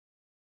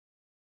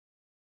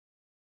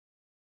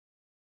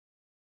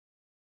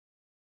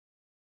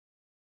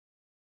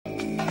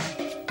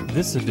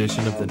This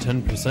edition of the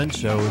 10%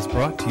 Show is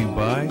brought to you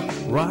by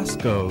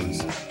Roscoe's,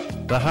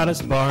 the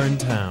hottest bar in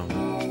town.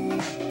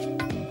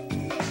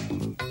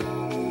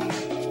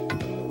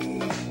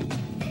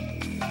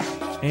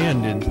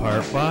 And in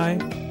part by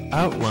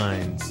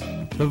Outlines,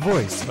 the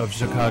voice of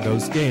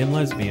Chicago's gay and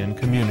lesbian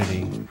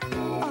community.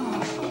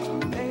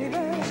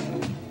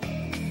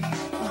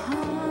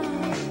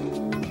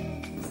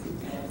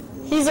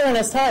 He's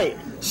Ernest Height.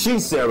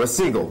 She's Sarah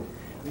Siegel.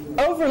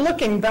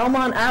 Overlooking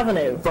Belmont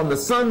Avenue. From the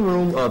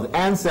sunroom of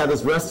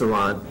Ansata's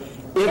restaurant,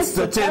 it's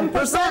the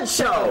 10%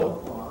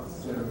 Show.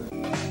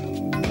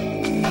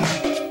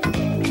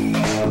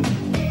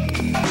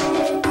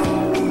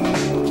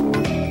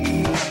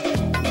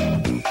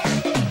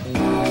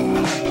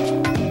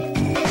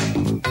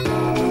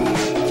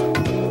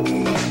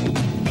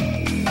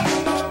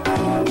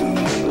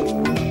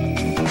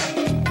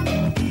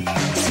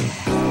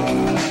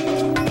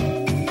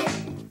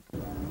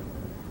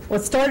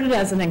 What started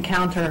as an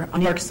encounter on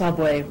New York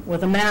subway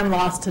with a man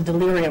lost to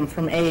delirium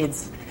from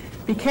AIDS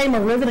became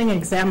a riveting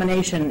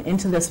examination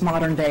into this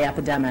modern-day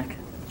epidemic.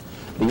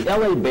 The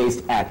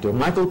LA-based actor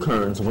Michael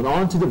Kearns went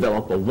on to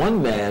develop a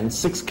one-man,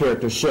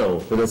 six-character show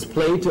that has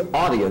played to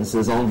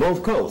audiences on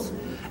both coasts,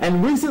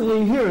 and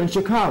recently here in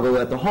Chicago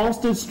at the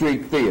Halsted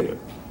Street Theater.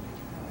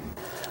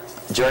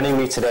 Joining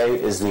me today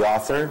is the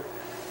author,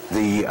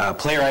 the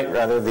playwright,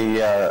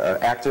 the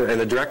actor and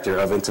the director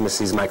of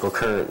Intimacies, Michael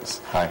Kearns.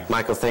 Hi.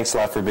 Michael, thanks a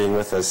lot for being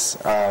with us.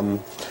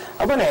 I'm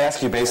going to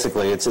ask you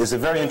basically, it's a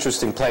very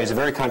interesting play. It's a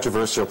very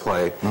controversial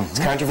play. Mm-hmm. It's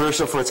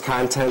controversial for its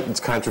content.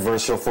 It's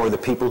controversial for the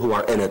people who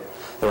are in it.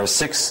 There are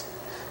 6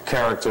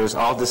 characters,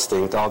 all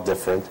distinct, all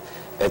different.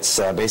 It's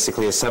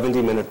basically a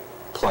 70-minute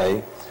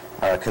play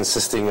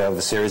consisting of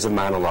a series of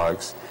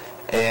monologues.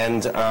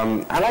 And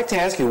I'd like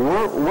to ask you,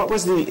 what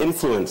was the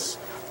influence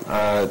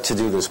to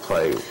do this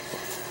play?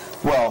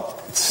 Well,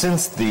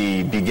 since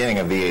the beginning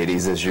of the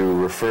 80s, as you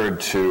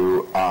referred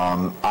to,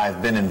 I've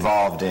been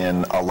involved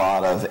in a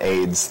lot of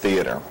AIDS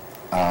theater.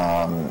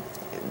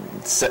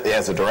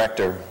 As a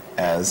director,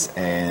 as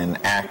an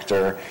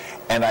actor,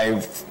 and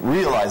I've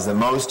realized that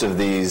most of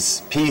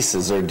these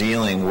pieces are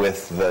dealing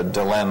with the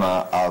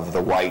dilemma of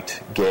the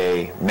white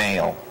gay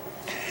male.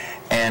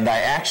 And I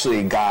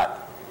actually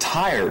got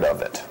tired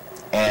of it.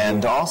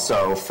 And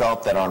also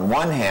felt that on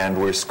one hand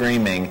we're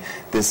screaming,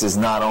 this is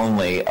not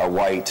only a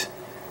white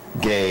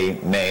gay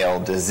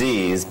male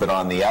disease, but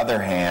on the other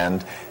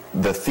hand,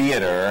 the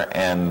theater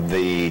and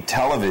the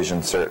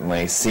television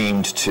certainly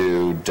seemed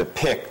to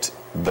depict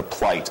the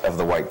plight of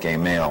the white gay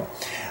male.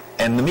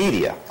 And the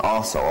media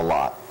also a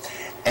lot.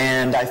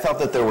 And I felt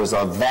that there was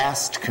a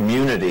vast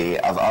community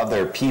of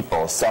other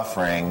people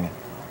suffering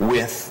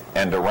with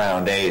and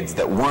around AIDS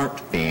that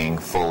weren't being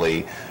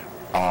fully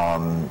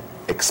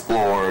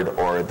explored,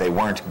 or they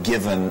weren't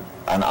given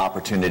an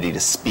opportunity to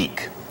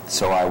speak.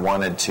 So I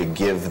wanted to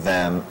give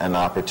them an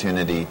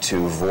opportunity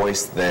to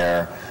voice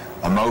their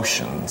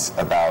emotions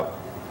about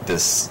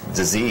this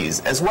disease,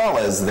 as well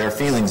as their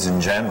feelings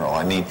in general.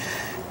 I mean,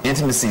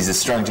 Intimacies is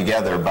strung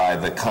together by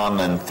the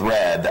common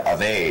thread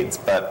of AIDS,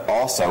 but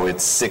also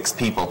it's 6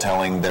 people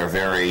telling their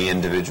very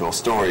individual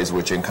stories,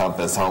 which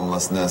encompass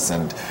homelessness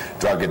and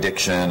drug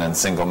addiction and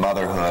single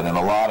motherhood and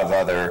a lot of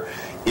other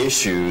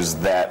issues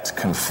that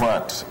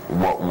confront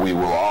what we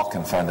will all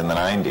confront in the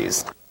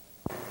 90s.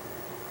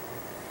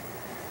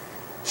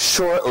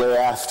 Shortly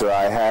after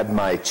I had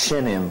my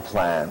chin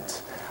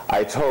implant,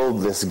 I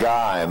told this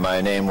guy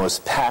my name was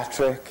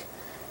Patrick,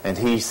 and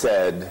he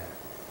said,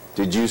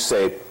 "Did you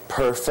say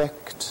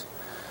perfect?"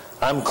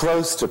 "I'm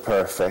close to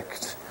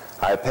perfect.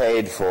 I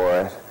paid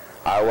for it.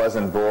 I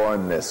wasn't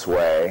born this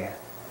way."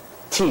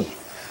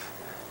 Teeth,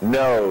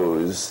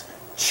 nose,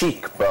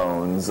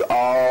 cheekbones,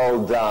 all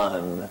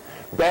done.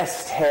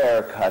 Best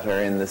hair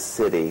cutter in the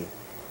city.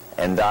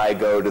 And I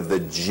go to the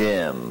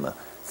gym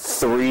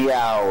 3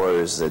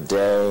 hours a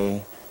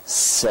day,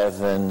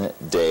 7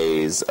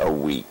 days a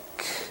week.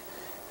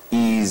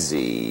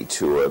 Easy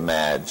to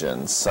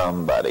imagine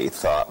somebody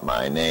thought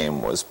my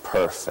name was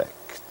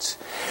perfect.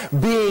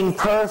 Being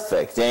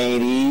perfect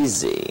ain't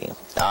easy.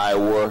 I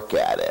work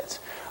at it.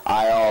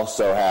 I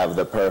also have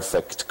the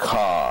perfect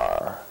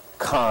car,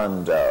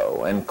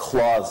 condo, and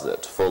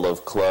closet full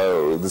of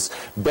clothes.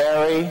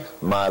 Barry,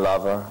 my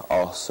lover,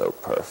 also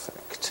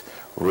perfect.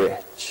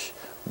 Rich,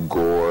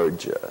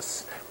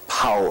 gorgeous,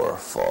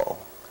 powerful.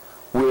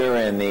 We're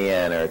in the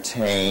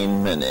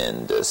entertainment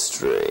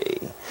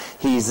industry.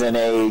 He's an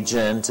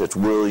agent at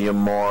William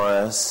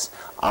Morris.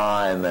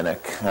 I'm an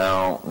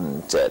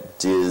accountant at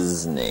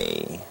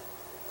Disney.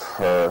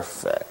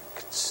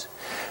 Perfect.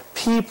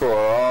 People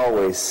are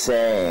always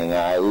saying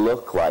I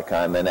look like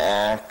I'm an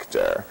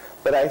actor,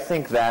 but I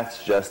think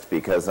that's just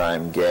because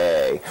I'm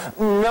gay.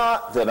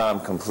 Not that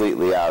I'm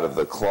completely out of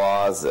the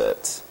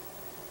closet.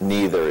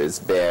 Neither is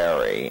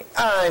Barry.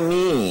 I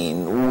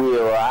mean,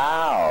 we're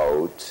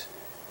out,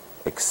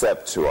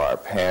 except to our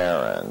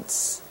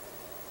parents,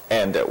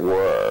 and at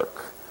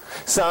work.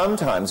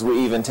 Sometimes we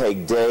even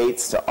take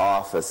dates to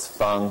office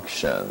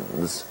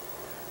functions.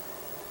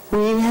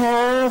 We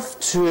have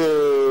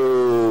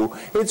to.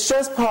 It's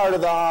just part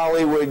of the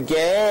Hollywood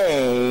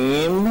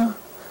game.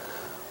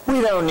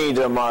 We don't need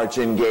to march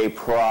in gay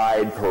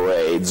pride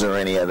parades or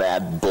any of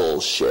that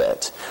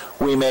bullshit.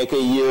 We make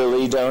a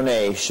yearly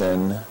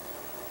donation,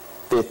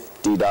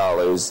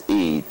 $50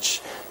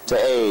 each, to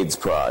AIDS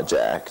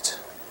Project,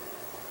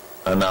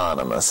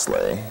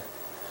 anonymously.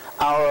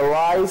 Our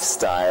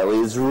lifestyle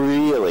is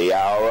really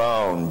our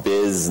own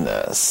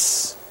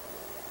business.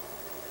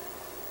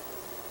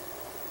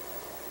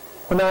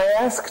 When I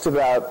asked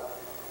about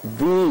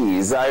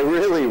these, I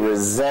really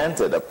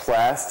resented a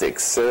plastic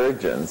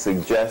surgeon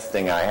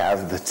suggesting I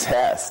have the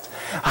test.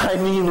 I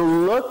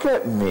mean, look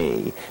at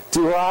me.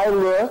 Do I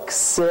look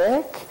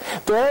sick?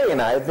 Barry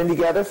and I have been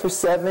together for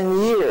 7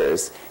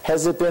 years.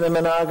 Has it been a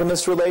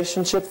monogamous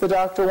relationship, the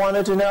doctor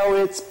wanted to know?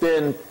 It's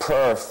been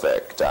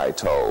perfect, I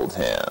told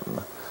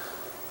him.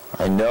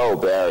 I know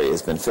Barry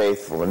has been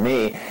faithful to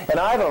me, and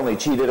I've only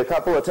cheated a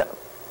couple of times.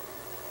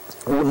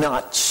 Well,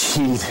 not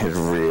cheated,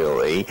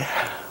 really.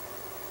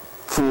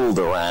 Fooled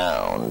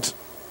around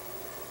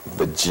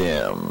the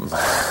gym.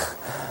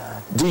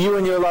 Do you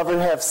and your lover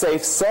have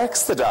safe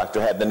sex? The doctor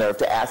had the nerve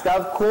to ask.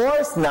 Of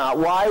course not.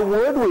 Why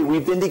would we?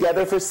 We've been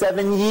together for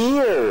 7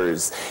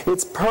 years.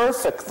 It's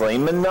perfectly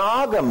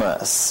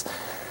monogamous.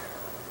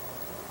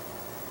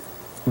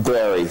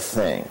 Barry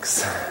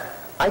thinks,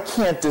 I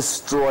can't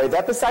destroy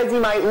that. Besides, he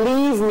might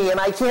leave me, and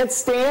I can't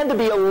stand to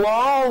be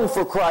alone,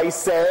 for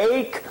Christ's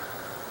sake.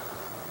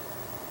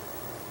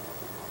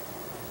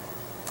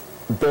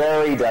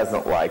 Barry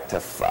doesn't like to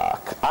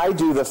fuck. I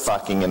do the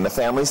fucking in the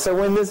family, so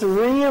when this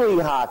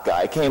really hot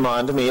guy came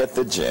on to me at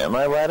the gym,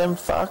 I let him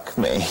fuck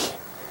me.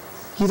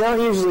 You don't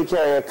usually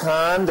carry a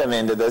condom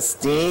into the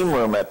steam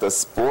room at the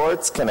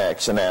Sports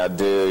Connection now,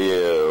 do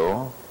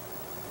you?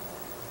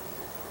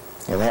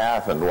 It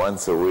happened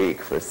once a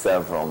week for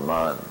several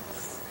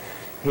months.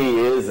 He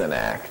is an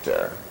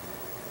actor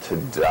to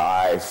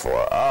die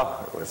for.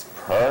 Oh, it was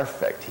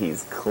perfect.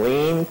 He's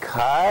clean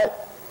cut.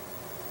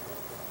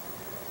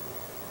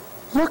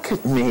 Look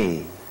at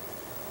me.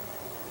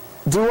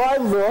 Do I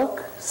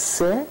look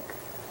sick?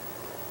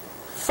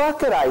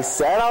 Fuck it, I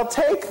said. I'll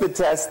take the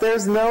test.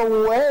 There's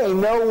no way.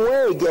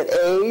 Get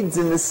AIDS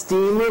in the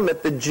steam room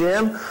at the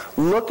gym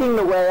looking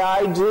the way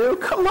I do?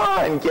 Come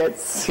on, get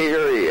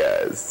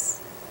serious.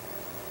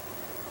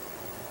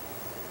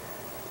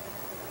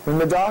 When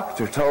the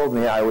doctor told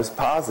me I was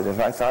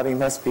positive, I thought he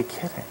must be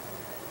kidding.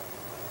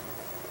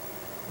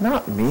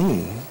 Not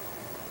me.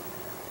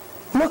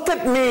 Look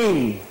at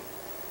me.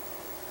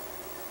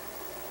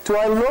 Do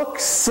I look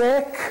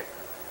sick?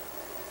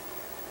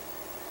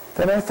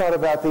 Then I thought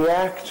about the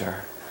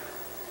actor.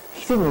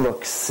 He didn't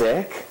look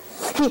sick.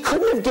 He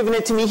couldn't have given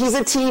it to me. He's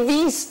a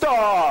TV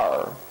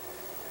star.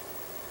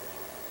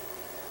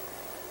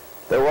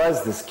 There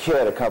was this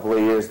kid a couple of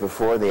years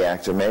before the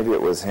actor. Maybe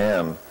it was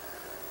him.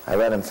 I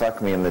let him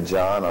fuck me in the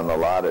john on the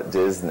lot at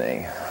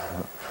Disney.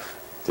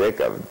 Dick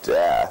of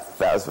death.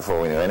 That was before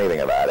we knew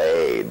anything about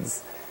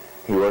AIDS.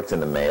 He worked in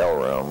the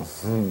mailroom.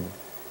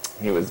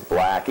 He was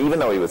black. Even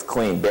though he was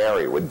clean,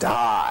 Barry would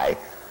die.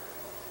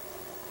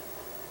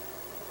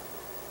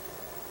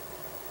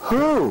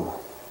 Who?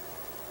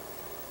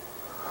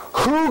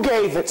 Who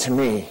gave it to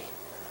me?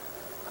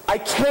 I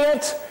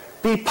can't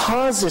be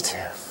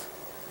positive.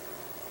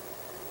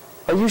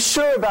 Are you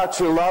sure about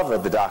your lover?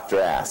 The doctor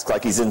asked,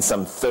 like he's in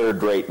some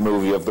third-rate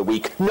movie of the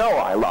week. No,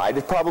 I lied.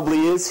 It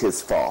probably is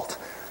his fault.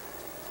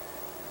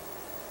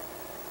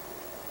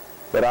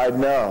 But I'd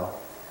know.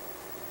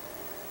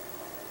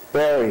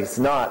 Barry's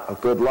not a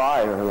good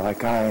liar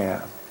like I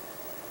am.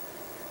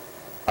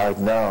 I'd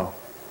know.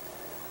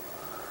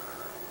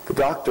 The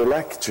doctor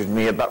lectured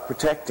me about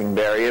protecting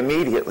Barry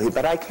immediately,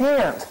 but I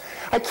can't.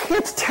 I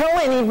can't tell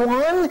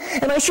anyone,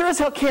 and I sure as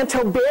hell can't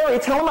tell Barry.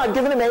 Tell him I've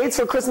given him AIDS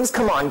for Christmas.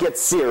 Come on, get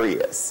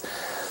serious.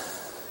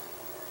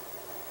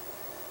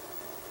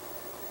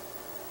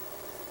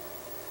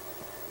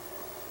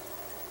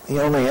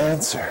 The only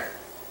answer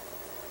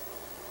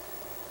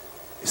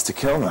is to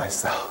kill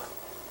myself.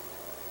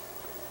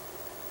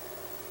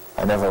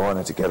 I never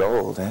wanted to get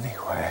old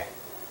anyway.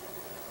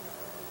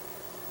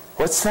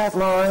 What's that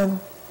line?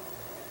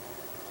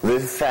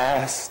 Live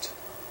fast,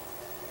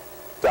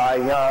 die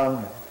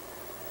young,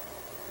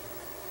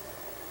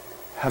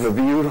 have a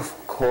beautiful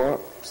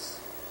corpse.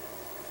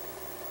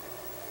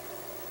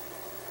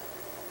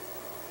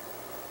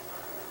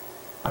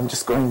 I'm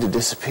just going to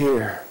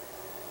disappear.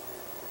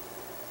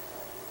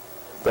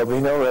 There'll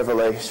be no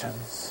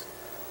revelations,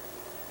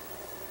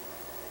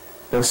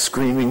 no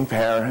screaming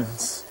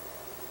parents,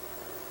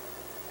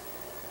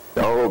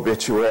 no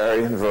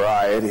obituary in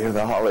Variety or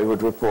The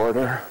Hollywood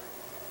Reporter.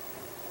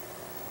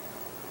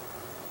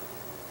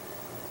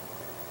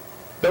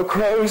 No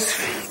crow's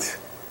feet.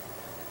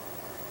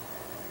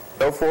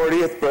 No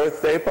 40th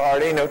birthday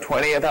party, no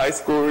 20th high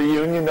school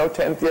reunion, no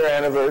 10th year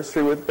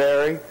anniversary with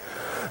Barry.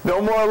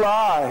 No more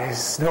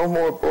lies, no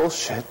more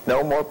bullshit,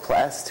 no more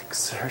plastic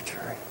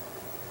surgery.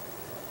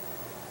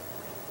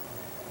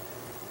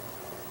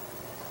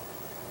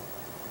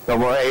 No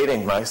more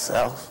hating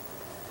myself.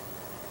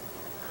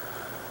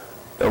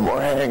 No more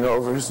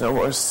hangovers, no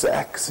more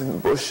sex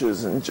and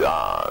Bushes and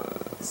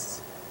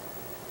Johns.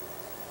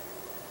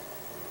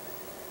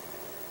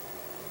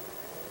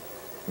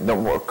 No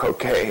more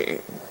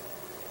cocaine.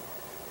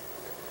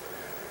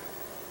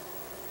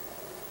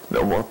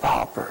 No more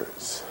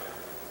poppers.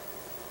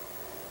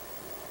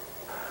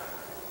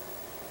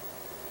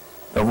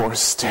 No more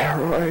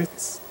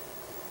steroids.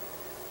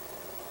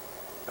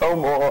 No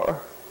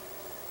more.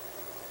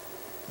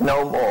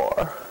 No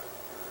more.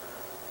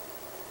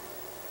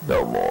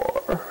 No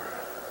more.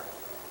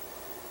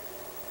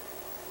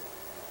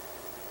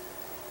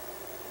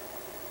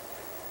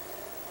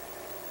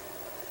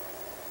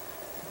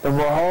 No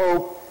more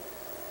hope.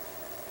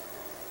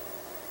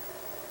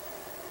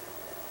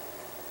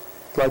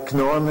 Like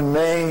Norman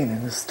Maine in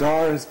A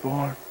Star Is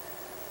Born.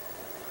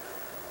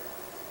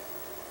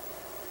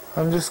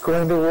 I'm just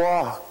going to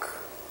walk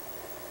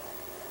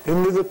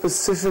into the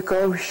Pacific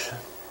Ocean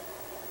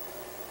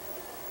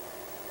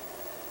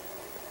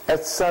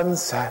at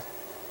sunset.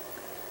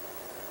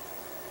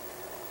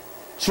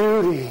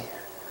 Judy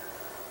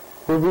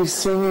will be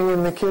singing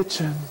in the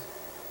kitchen.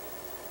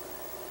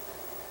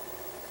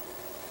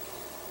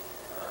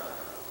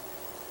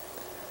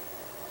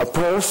 A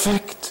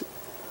perfect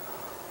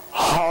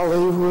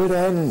Hollywood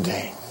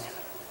ending.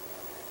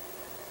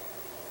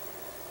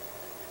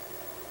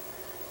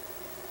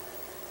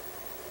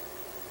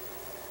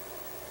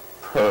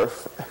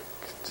 Perfect.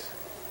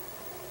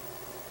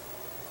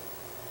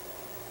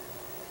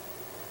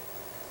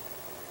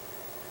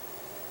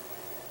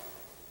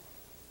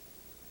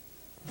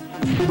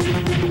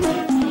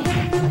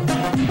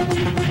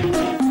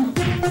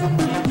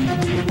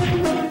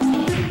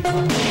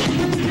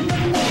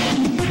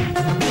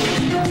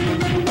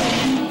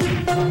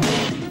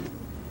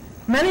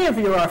 Many of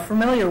you are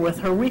familiar with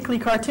her weekly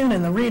cartoon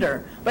in The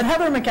Reader, but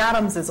Heather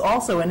McAdams is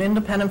also an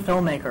independent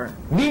filmmaker.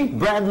 Meet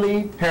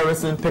Bradley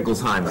Harrison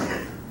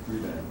Pickleshimer.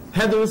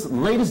 Heather's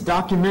latest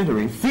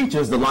documentary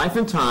features the life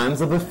and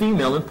times of a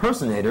female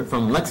impersonator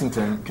from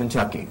Lexington,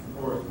 Kentucky.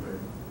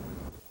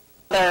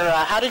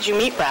 How did you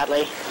meet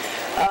Bradley?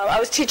 I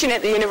was teaching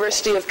at the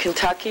University of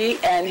Kentucky,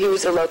 and he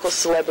was a local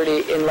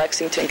celebrity in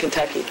Lexington,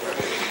 Kentucky.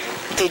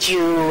 Did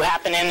you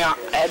happen in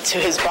to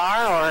his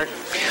bar, or?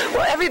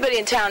 Well, everybody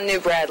in town knew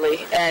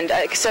Bradley, and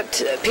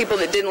except people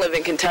that didn't live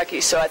in Kentucky,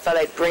 so I thought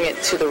I'd bring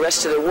it to the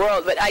rest of the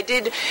world. But I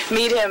did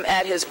meet him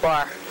at his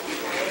bar.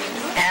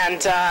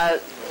 And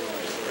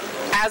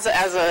as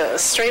a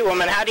straight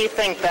woman, how do you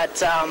think that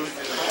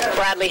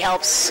Bradley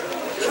helps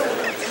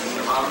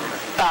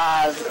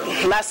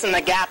lessen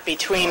the gap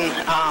between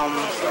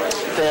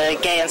the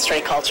gay and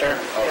straight culture?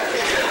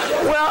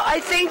 Well, I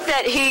think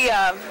that he...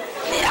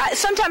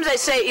 sometimes I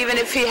say even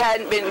if he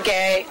hadn't been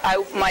gay, I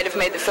might have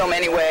made the film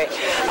anyway.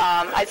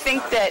 I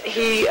think that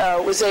he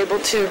was able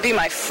to be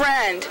my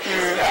friend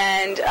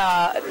and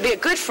be a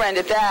good friend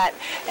at that.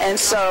 And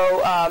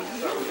so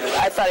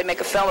I thought I'd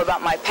make a film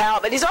about my pal.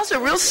 But he's also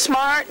real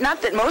smart.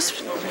 Not that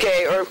most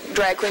gay or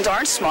drag queens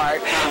aren't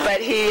smart, but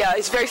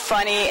he's very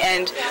funny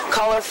and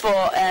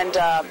colorful, and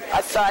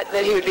I thought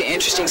that he would be an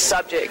interesting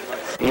subject.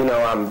 You know,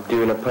 I'm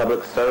doing a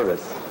public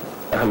service.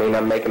 I mean,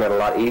 I'm making it a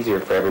lot easier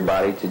for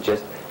everybody to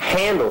just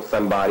handle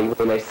somebody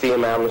when they see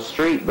him out on the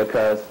street,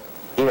 because,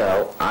 you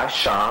know, I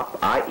shop,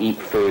 I eat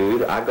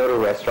food, I go to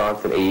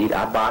restaurants and eat,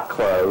 I buy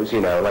clothes, you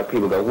know, like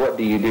people go, what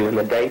do you do in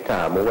the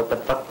daytime? Well, what the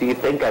fuck do you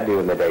think I do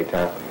in the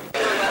daytime?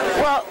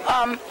 Well,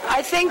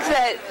 I think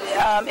that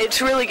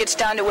it really gets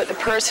down to what the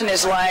person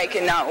is like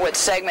and not what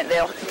segment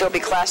they'll be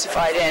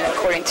classified in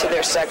according to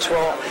their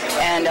sexual.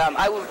 And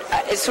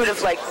it's sort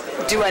of like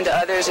do unto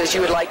others as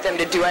you would like them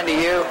to do unto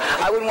you.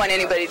 I wouldn't want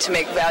anybody to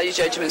make value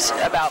judgments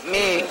about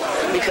me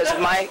because of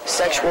my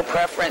sexual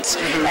preference,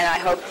 and I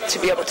hope to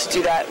be able to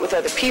do that with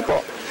other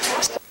people.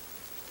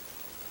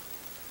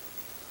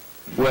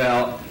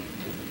 Well,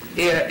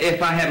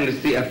 if I happen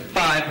to see a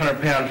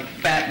 500-pound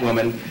fat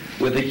woman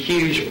with a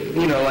huge,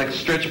 you know, like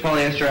stretch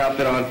polyester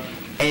outfit on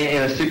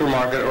in a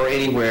supermarket or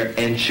anywhere,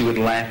 and she would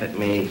laugh at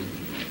me.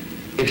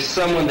 If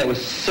someone that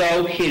was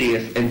so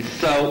hideous and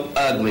so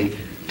ugly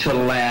to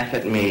laugh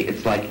at me,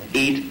 it's like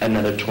eat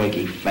another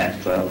Twinkie,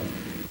 fatso.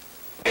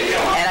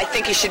 And I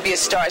think he should be a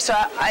star. So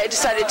I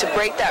decided to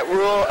break that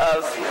rule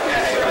of,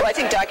 well, I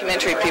think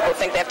documentary people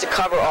think they have to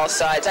cover all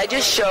sides. I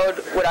just showed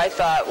what I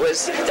thought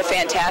was the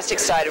fantastic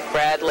side of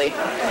Bradley.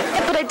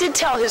 Yeah, but I did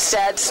tell his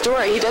sad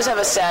story. He does have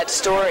a sad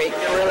story.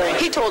 Really?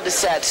 He told his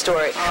sad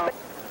story.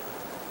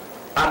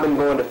 I've been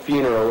going to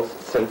funerals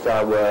since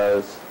I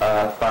was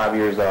 5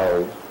 years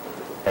old.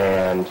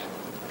 And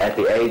at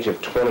the age of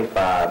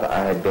 25, I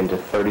had been to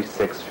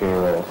 36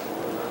 funerals.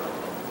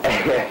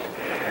 And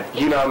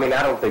you know, I mean,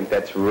 I don't think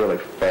that's really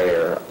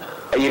fair.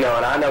 You know,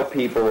 and I know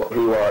people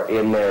who are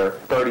in their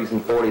 30s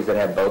and 40s that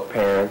have both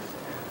parents,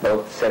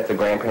 both sets of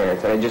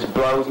grandparents, and it just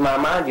blows my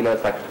mind. You know,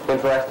 it's like,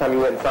 when's the last time you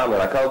went and saw them? They're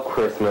like, oh,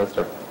 Christmas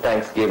or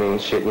Thanksgiving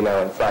and shit, you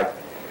know. It's like,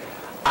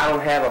 I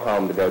don't have a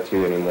home to go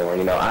to anymore.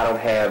 You know, I don't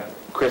have,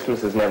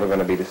 Christmas is never going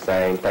to be the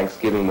same.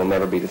 Thanksgiving will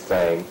never be the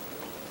same.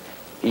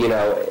 You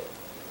know,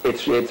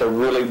 it's a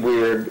really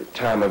weird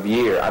time of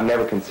year. I've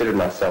never considered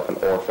myself an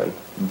orphan,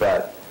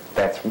 but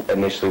that's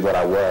initially what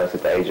I was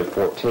at the age of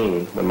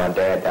 14 when my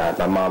dad died.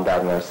 My mom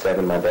died when I was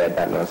 7, my dad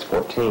died when I was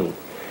 14.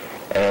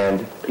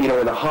 And, you know,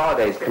 when the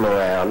holidays come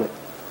around,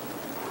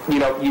 you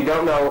know, you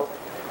don't know,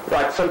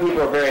 like some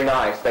people are very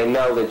nice. They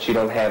know that you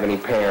don't have any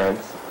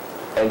parents,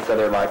 and so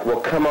they're like, well,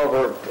 come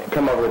over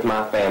with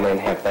my family and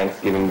have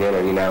Thanksgiving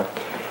dinner, you know.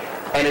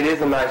 And it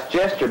is a nice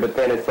gesture, but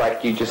then it's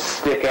like you just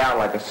stick out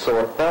like a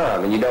sore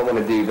thumb, and you don't want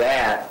to do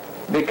that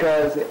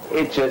because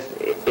it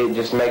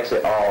just makes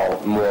it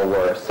all more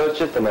worse. So it's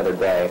just another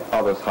day,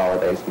 all those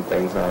holidays and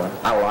things on.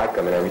 I like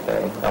them and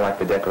everything. I like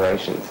the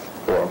decorations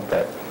for them,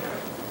 but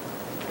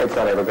it's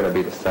not ever going to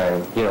be the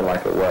same, you know,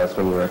 like it was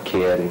when you were a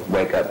kid and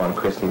wake up on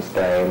Christmas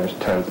Day and there's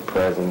tons of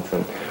presents,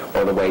 and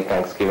or the way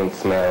Thanksgiving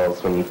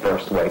smells when you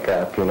first wake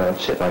up, you know, and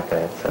shit like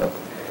that. So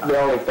the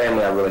only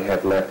family I really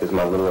have left is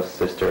my littlest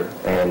sister,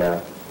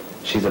 and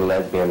she's a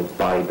lesbian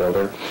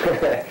bodybuilder.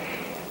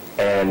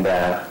 And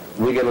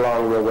we get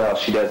along real well.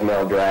 She does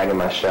male drag in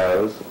my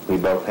shows. We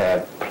both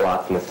have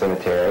plots in the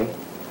cemetery.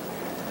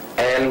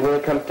 And when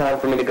it comes time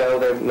for me to go,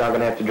 they're not going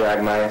to have to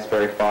drag my ass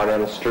very far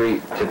down the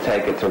street to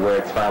take it to where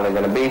it's finally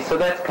going to be. So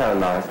that's kind of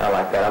nice. I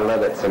like that. I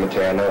love that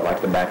cemetery. I know it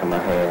like the back of my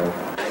hand.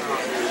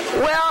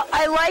 Well,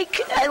 I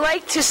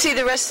like to see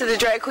the rest of the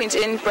drag queens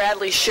in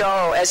Bradley's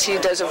show as he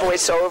does a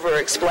voiceover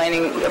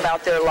explaining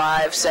about their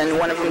lives, and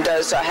one of them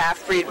does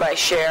Half Breed by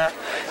Cher,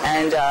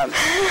 and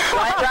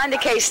Rhonda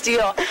K.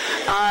 Steele.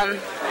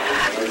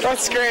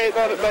 That's great.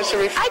 That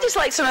should be fun. I just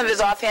like some of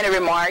his offhanded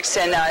remarks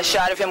and a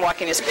shot of him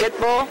walking his pit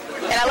bull.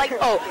 And I like,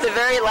 the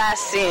very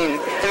last scene.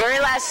 The very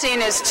last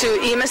scene is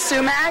to Ema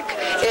Sumac,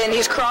 and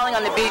he's crawling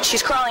on the beach.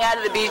 He's crawling out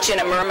of the beach in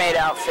a mermaid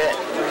outfit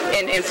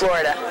in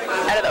Florida,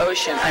 out of the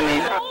ocean, I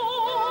mean.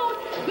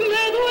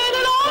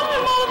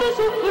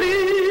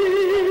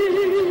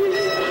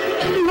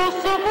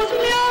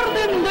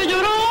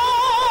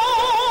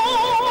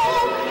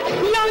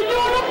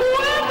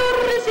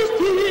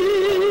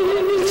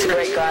 He's a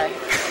great guy.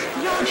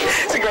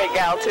 He's a great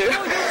gal, too.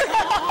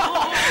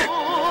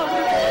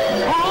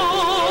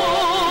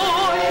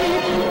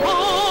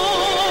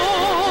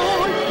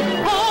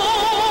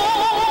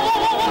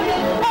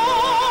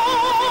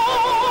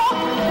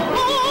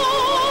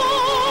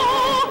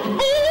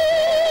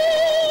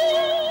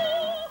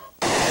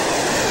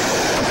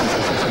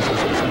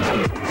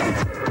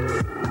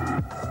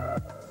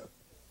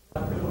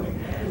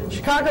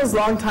 Chicago's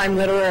longtime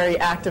literary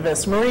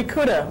activist Marie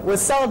Kuda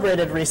was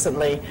celebrated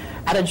recently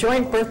at a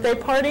joint birthday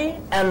party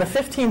and the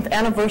 15th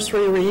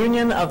anniversary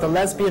reunion of the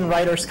Lesbian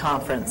Writers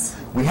Conference.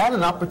 We had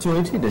an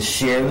opportunity to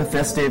share in the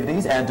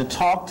festivities and to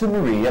talk to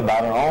Marie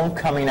about her own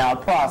coming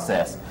out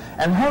process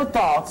and her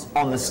thoughts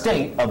on the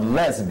state of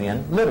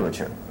lesbian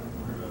literature.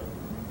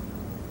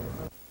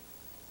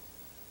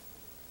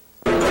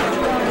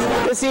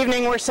 This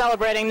evening we're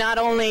celebrating not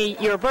only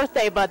your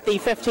birthday, but the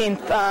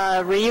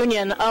 15th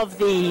reunion of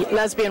the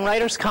Lesbian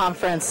Writers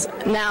Conference.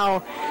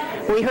 Now,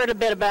 we heard a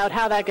bit about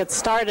how that gets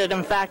started.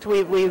 In fact,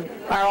 we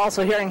are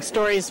also hearing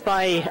stories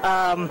by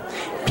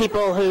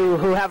people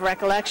who have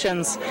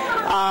recollections.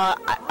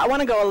 I want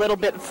to go a little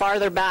bit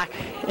farther back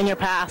in your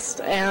past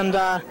and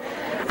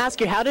ask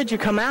you, how did you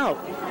come out?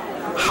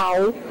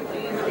 How?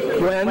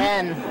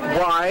 When?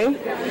 Why?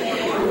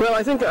 Well,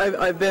 I think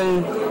I've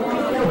been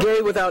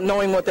gay without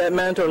knowing what that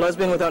meant, or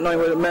lesbian without knowing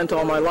what it meant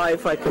all my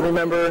life. I can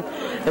remember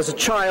as a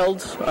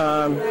child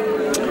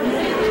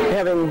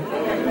having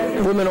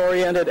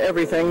women-oriented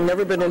everything,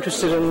 never been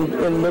interested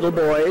in little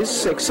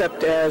boys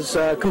except as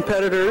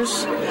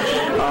competitors.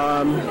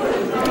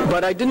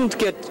 But I didn't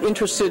get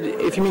interested,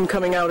 if you mean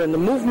coming out in the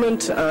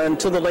movement,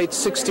 until the late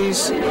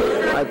 60s.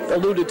 I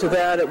alluded to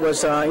that. It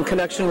was in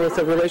connection with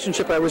a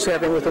relationship I was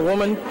having with a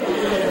woman.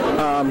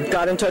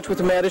 Got in touch with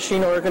the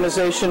Mattachine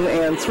organization,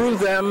 and through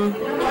them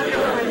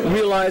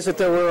realized that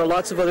there were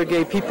lots of other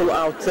gay people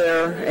out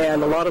there,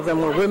 and a lot of them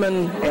were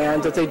women,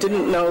 and that they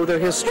didn't know their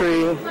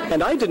history,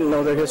 and I didn't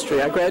know their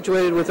history. I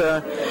graduated with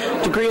a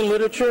degree in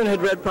literature and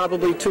had read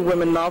probably 2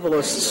 women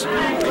novelists.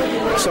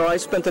 So I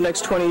spent the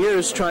next 20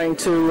 years trying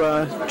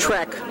to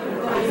track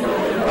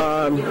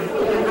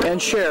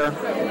and share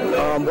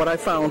what I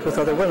found with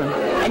other women.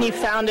 And you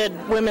founded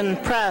Women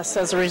Press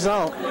as a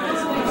result.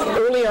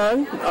 Early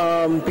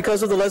on,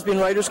 because of the Lesbian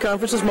Writers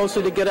Conferences,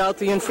 mostly to get out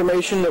the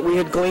information that we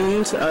had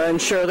gleaned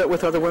and share that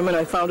with other women,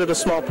 I founded a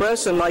small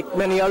press, and like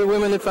many other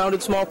women that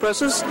founded small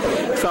presses,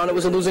 found it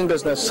was a losing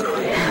business.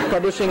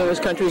 Publishing in this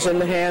country is in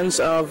the hands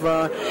of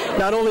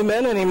not only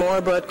men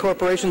anymore, but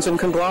corporations and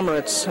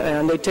conglomerates,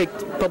 and they take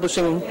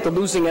publishing the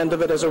losing end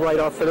of it as a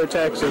write-off for their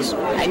taxes.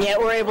 And yet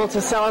we're able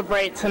to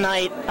celebrate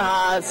tonight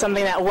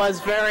something that was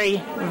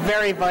very,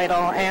 very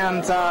vital,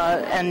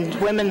 and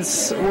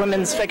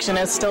women's fiction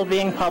is still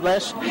being published.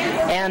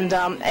 And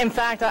in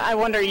fact, I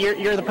wonder,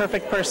 you're the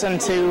perfect person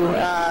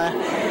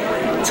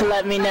to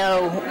let me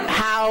know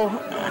how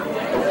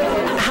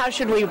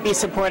should we be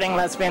supporting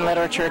lesbian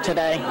literature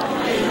today?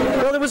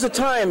 Well, there was a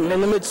time in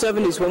the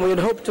mid-'70s when we had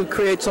hoped to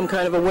create some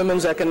kind of a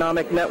women's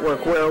economic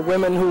network where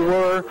women who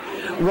were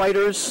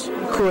writers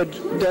could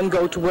then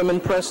go to women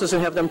presses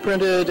and have them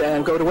printed,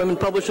 and go to women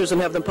publishers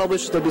and have them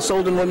published. They'd be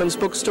sold in women's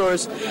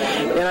bookstores.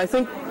 And I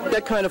think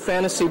that kind of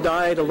fantasy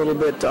died a little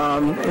bit.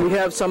 We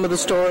have some of the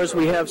stores,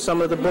 we have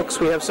some of the books,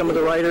 we have some of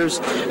the writers,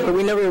 but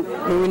we never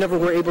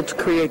were able to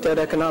create that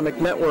economic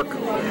network.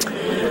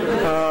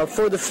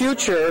 For the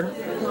future,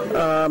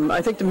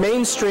 I think the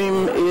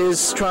mainstream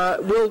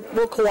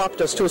will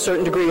co-opt us to a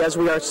certain degree as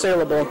we are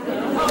saleable.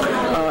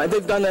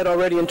 They've done that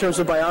already in terms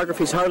of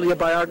biographies. Hardly a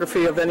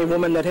biography of any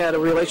woman that had a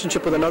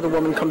relationship with another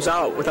woman comes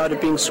out without it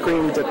being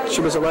screamed that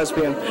she was a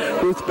lesbian.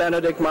 Ruth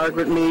Benedict,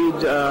 Margaret Mead,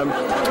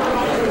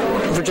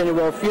 Virginia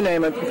Woolf, you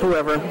name it,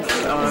 whoever.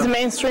 Is the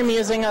mainstream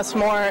using us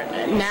more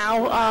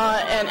now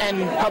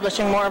and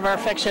publishing more of our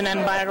fiction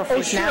and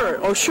biographies now?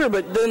 Oh, sure,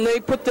 but then they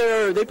put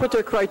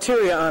their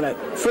criteria on it.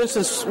 For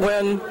instance,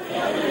 when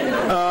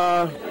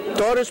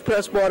Daughters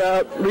Press bought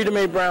out Rita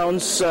Mae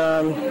Brown's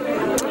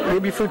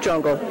Ruby Fruit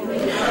Jungle,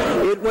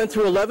 it went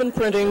through 11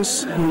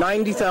 printings,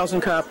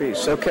 90,000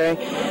 copies, okay?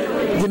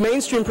 The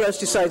mainstream press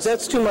decides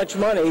that's too much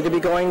money to be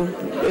going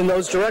in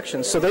those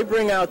directions. So they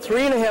bring out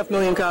 3.5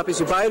 million copies.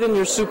 You buy it in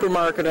your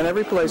supermarket and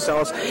every place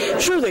else.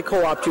 Sure, they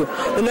co-opt you.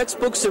 The next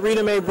books that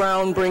Rita Mae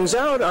Brown brings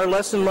out are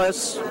less and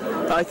less,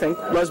 I think,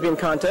 lesbian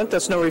content.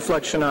 That's no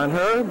reflection on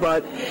her,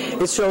 but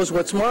it shows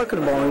what's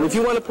marketable. And if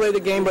you want to play the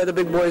game by the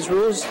big boys'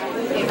 rules,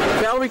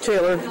 Valerie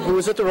Taylor, who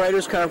was at the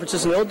writers'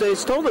 conferences in the old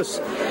days, told us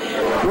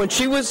when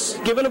she was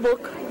given a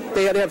book,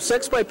 they had to have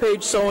sex by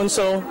page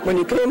so-and-so. When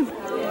you came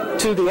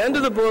to the end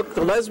of the book,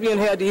 the lesbian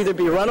had to either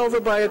be run over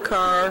by a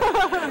car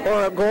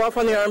or go off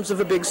on the arms of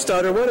a big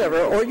stud or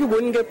whatever, or you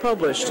wouldn't get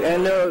published.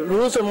 And the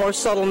rules are more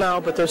subtle now,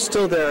 but they're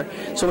still there.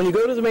 So when you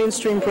go to the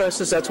mainstream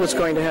presses, that's what's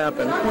going to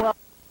happen.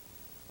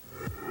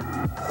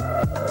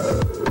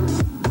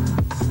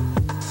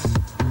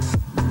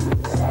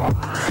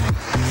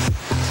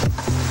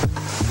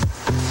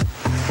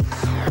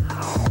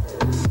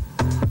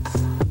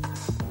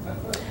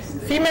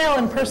 Female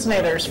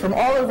impersonators from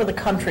all over the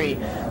country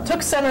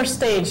took center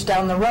stage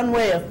down the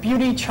runway of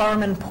beauty,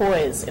 charm, and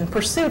poise in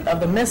pursuit of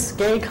the Miss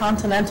Gay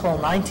Continental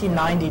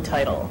 1990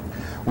 title.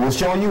 We'll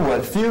show you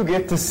what few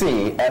get to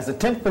see as the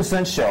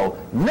 10% show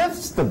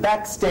lifts the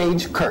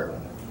backstage curtain.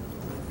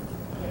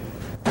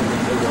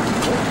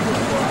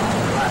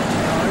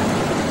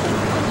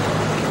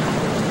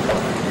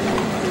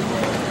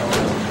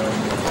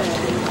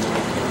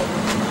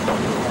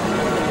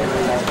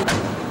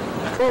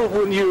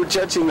 When you're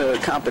judging the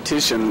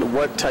competition,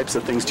 what types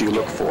of things do you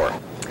look for?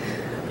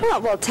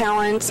 Well,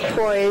 talent,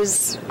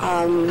 poise,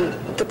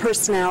 the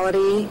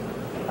personality,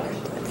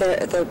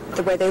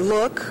 the way they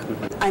look.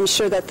 I'm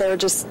sure that they're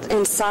just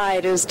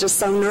inside is just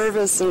so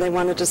nervous and they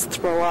want to just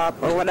throw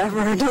up or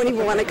whatever. Don't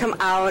even want to come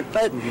out,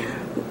 but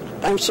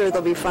I'm sure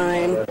they'll be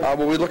fine. Well,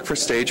 we look for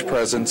stage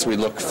presence. We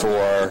look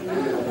for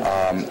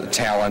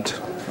talent,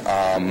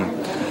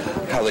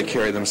 how they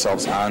carry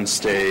themselves on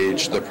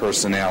stage, their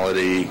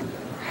personality,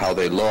 how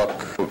they look,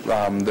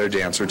 their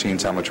dance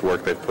routines, how much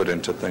work they've put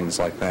into things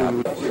like that.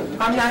 I'm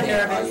not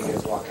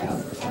nervous.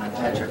 I'm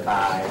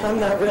petrified. I'm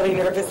not really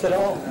nervous at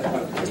all,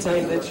 to tell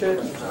you the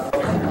truth.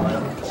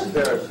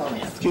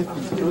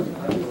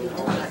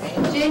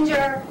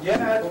 Ginger,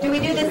 do we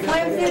do the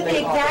swimsuit the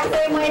exact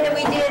same way that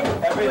we did?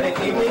 Everything.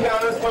 Evening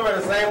gown and swimmer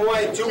the same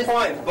way. 2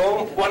 points.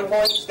 Boom. 1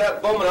 point.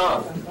 Step. Boom and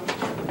off.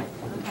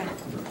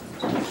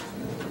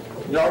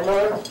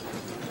 Normal.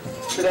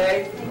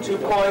 Today, 2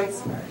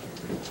 points.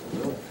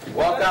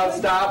 Walk out,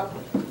 stop,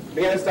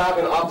 begin to stop,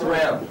 and off the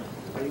ramp.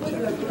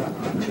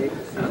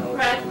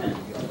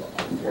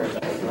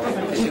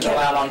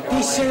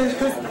 These shoes,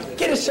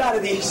 get a shot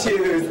of these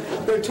shoes.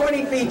 They're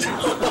 20 feet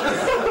tall.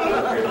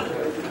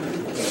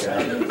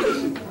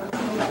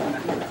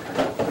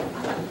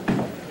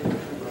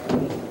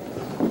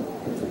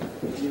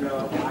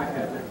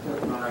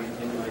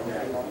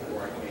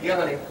 Yeah,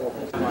 honey.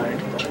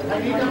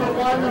 Have you number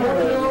one, number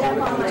two? Step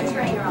on my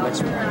trainer.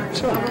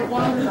 Number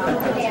one,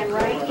 stand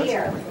right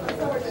here.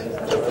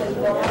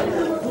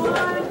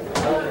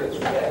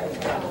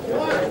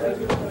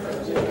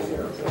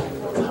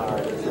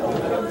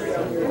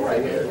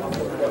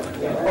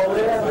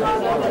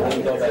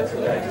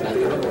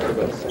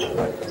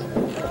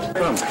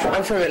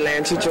 I'm from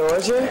Atlanta,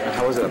 Georgia.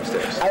 How was it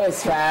upstairs? I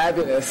was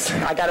fabulous.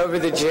 I got over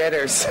the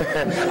jitters.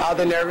 All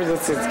the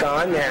nervousness is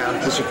gone now.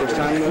 Is this your first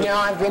time? No,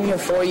 I've been here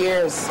 4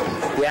 years.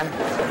 Yeah.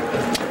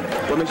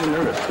 What makes you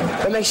nervous?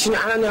 What makes you,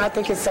 I don't know, I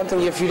think it's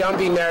something, if you don't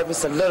be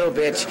nervous a little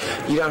bit,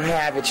 you don't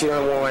have it, you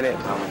don't want it.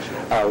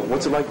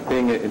 What's it like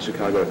being in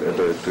Chicago at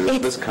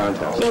this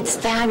contest? It's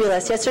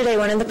fabulous. Yesterday,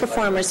 one of the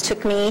performers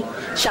took me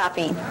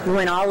shopping. We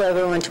went all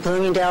over, went to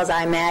Bloomingdale's,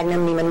 I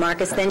Magnum, Neiman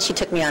Marcus. Then she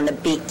took me on the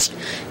beach.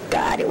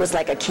 God, it was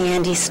like a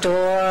candy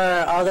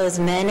store. All those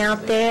men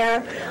out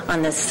there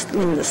on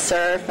in the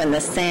surf and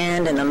the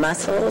sand and the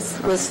mussels.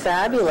 It was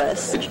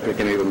fabulous. Did you pick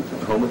any of them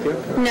home with you?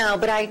 No,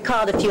 but I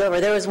called a few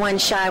over. There was one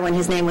shy one.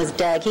 His name was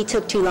Doug. He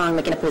took too long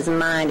making up his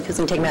mind if he was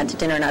going to take me out to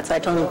dinner or not. So I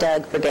told him,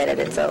 Doug, forget it.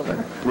 It's over.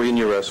 Were you in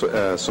your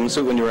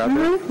swimsuit when you were out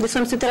there? The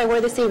swimsuit that I wore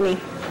this evening.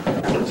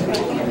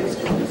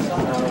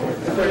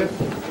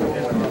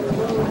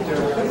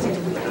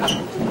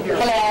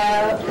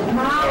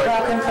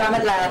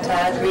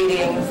 Atlanta.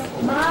 Greetings.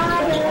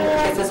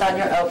 Kisses on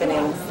your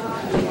openings.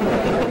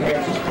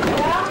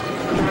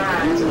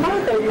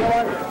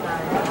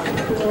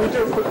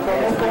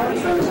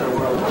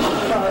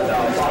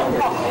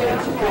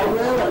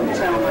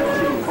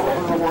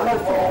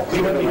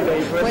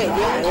 Wait,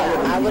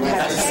 yeah. I would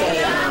have to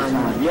say,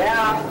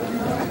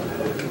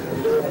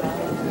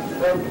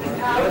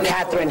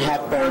 Katharine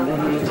Hepburn.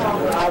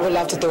 I would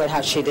love to do it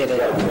how she did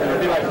it.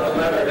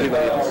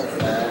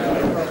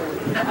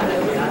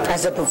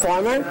 As a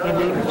performer?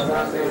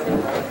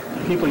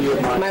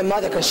 My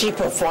mother, because she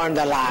performed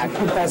a lot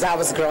as I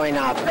was growing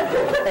up,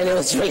 and it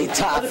was really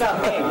tough.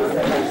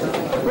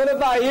 What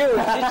about you?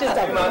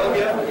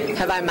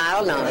 Have I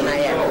modeled? No, not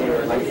yet.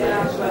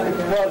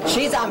 Well,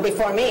 she's on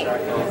before me.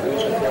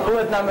 Who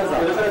is numbers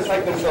on? This is my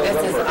mother.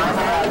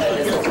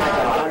 This is my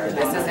daughter.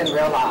 This is in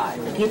real life.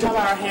 Can you tell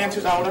our hand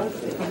to daughter?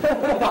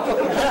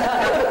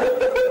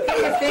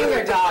 Your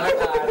finger, daughter,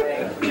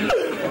 darling.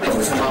 This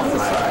is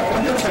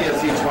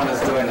each one is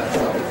doing it,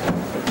 so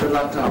good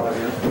luck to all of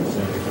you.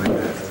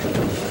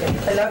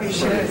 I love your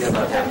shoes.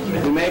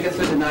 If you make it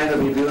through tonight,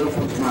 it'll be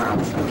beautiful tomorrow.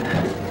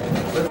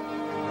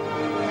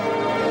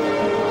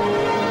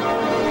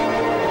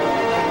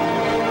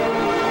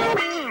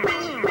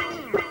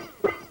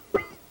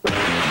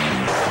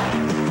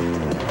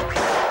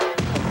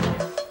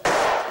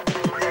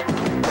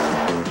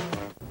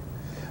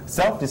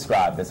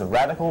 Self-described as a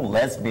radical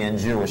lesbian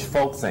Jewish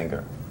folk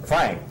singer,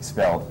 Phranc,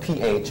 spelled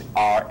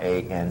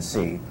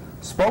P-H-R-A-N-C,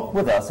 spoke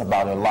with us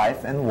about her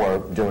life and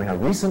work during a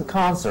recent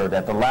concert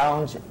at the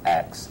Lounge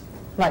X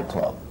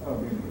nightclub.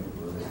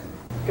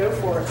 Go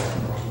for it.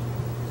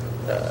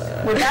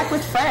 We're back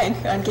with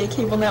Phranc on Gay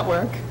Cable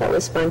Network. That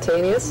was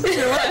spontaneous. It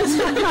was.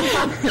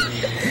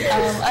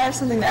 I have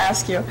something to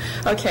ask you.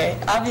 Okay,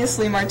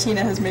 obviously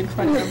Martina has made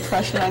quite an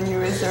impression on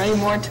you. Is there any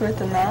more to it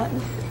than that?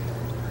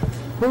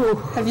 Ooh.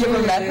 Have you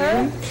ever met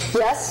her?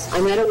 Yes,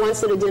 I met her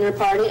once at a dinner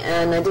party,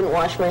 and I didn't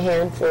wash my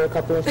hand for a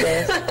couple of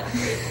days.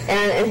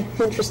 and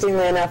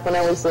interestingly enough, when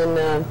I was in,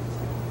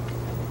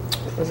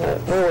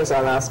 where was I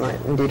last night?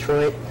 In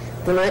Detroit.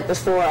 The night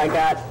before, I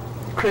got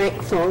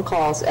crank phone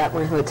calls at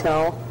my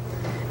hotel,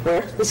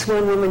 where this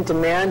one woman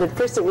demanded,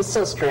 first it was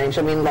so strange,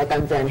 I mean, like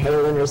I'm Van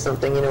Halen or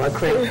something, you know, a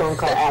crank phone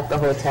call at the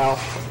hotel,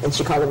 and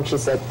she called him and she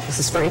said, "This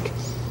is Phranc?"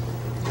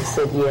 I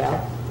said,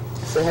 "Yeah."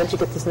 I said, "How'd you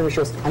get this number?" She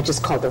goes, "I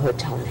just called the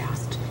hotel and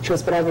asked." She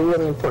goes, "But I have a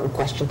really important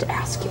question to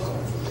ask you."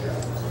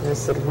 And I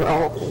said,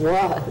 "Well,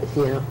 what?"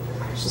 You know,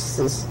 she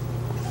says,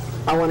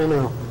 "I want to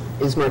know,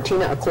 is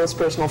Martina a close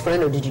personal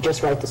friend, or did you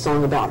just write the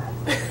song about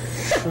her?"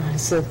 I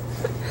said,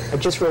 "I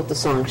just wrote the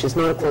song. She's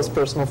not a close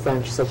personal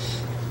friend." She said,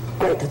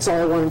 "Great, that's all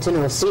I wanted to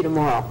know. See you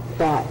tomorrow.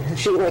 Bye." And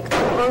she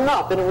hung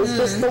up, and it was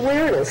just the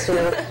weirdest, you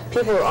know.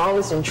 People are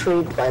always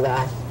intrigued by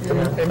that. You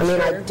know? I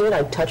mean,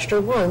 I touched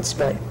her once,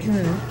 but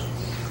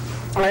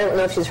I don't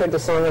know if she's heard the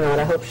song or not.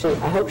 I hope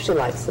she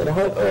likes it. I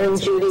hope her and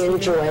Judy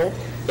enjoy it.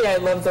 Yeah, I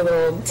love the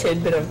little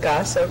tidbit of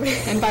gossip.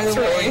 And by the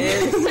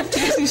way,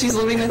 guess who she's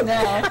living with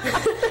now?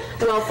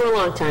 Well, for a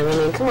long time. I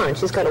mean, come on,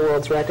 she's got a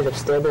world's record of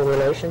stable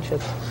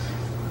relationships.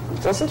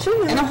 Doesn't she?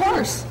 And a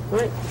horse.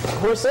 Right.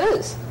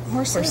 Horses.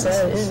 Horses.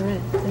 Yeah,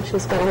 right. And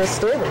she's got a whole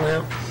stable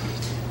now.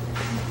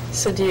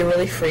 So do you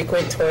really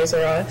frequent Toys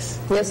R Us?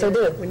 Yes, I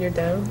do. When you're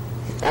down?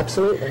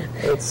 Absolutely.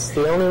 It's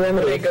the only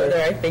remedy. When I go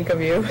there, I think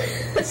of you.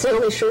 It's the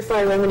only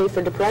surefire remedy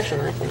for depression,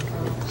 I think.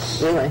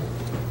 Really.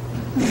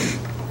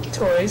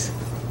 Toys.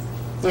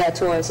 Yeah,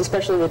 toys,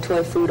 especially the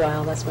toy food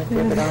aisle. That's my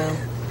favorite aisle.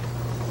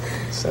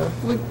 So.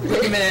 Wait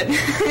a minute. I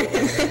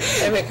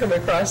haven't come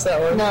across that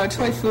one. No,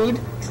 toy food?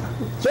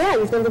 Yeah,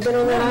 you've never been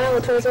on that aisle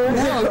at Toys R Us?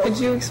 No, could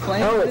you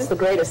explain? Oh, it's the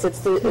greatest. It's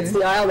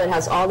the aisle that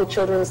has all the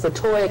children's, the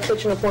toy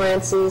kitchen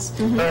appliances,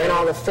 and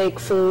all the fake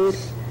food.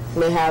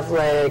 And they have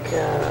like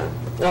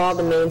all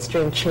the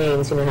mainstream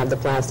chains, you know, have the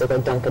plastic,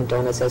 like Dunkin'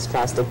 Donuts has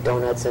plastic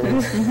donuts,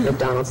 and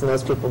McDonald's and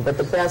those people. But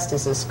the best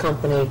is this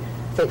company,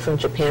 I think from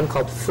Japan,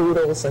 called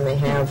Foodles, and they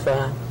have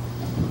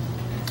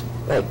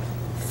like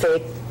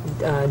fake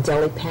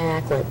deli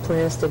pack, like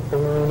plastic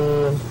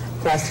bologna and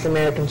plastic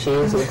American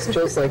cheese. It looks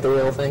just like the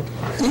real thing.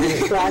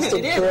 And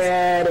plastic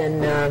bread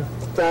and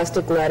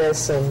plastic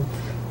lettuce and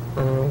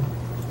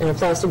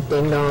plastic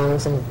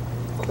ding-dongs and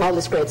all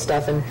this great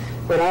stuff. And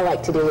what I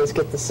like to do is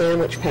get the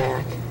sandwich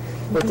pack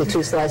with the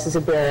 2 slices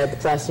of bread, the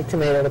plastic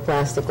tomato, the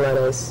plastic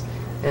lettuce,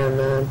 and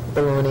the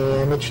bologna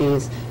and the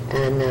cheese,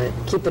 and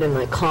keep it in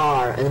my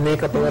car and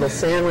make up a little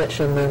sandwich.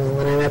 And then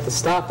when I'm at the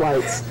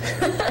stoplights,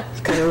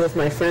 kind of with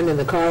my friend in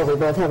the car, we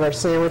both have our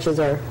sandwiches,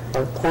 our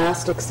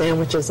plastic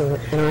sandwiches in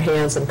our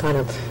hands, and kind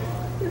of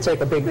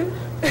take a big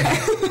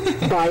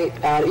bite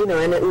out, you know,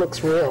 and it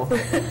looks real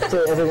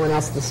to everyone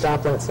else at the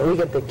stoplight. So we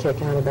get a big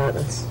kick out of that.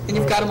 It's and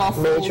you've got them all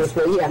major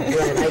fooled. Yeah,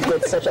 right. I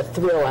get such a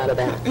thrill out of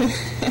that.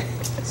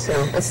 So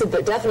that's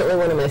definitely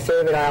one of my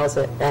favorite aisles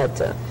at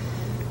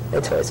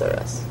Toys R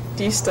Us.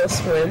 Do you still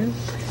swim?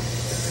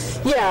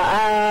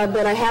 Yeah,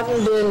 but I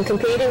haven't been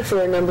competing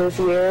for a number of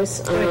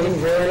years. I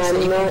didn't realize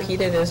that you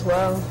competed as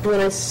well. When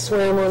I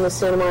swam on the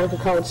Santa Monica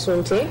College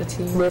swim team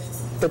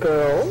with the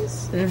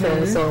girls, from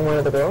the song One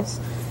of the Girls.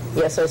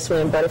 Yes, I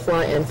swam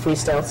butterfly and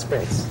freestyle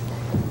sprints.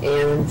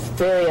 And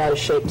very out of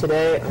shape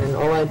today, and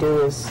all I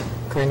do is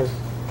kind of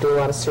do a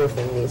lot of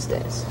surfing these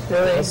days.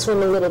 Really? I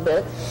swim a little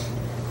bit.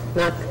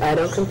 I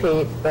don't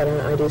compete, but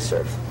I do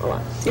surf a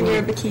lot. In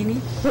your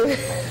bikini?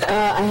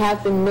 I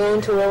have been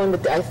known to roll in,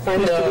 but I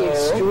find it to be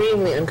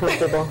extremely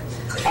uncomfortable.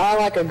 I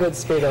like a good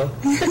Speedo.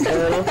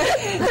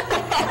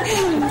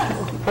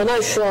 A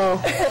nice,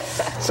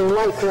 some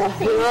lycra,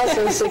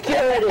 some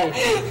security.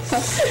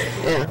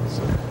 Yeah.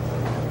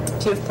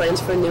 Do you have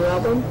plans for a new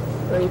album?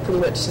 Or are you pretty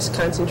much just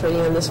concentrating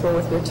on this one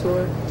with your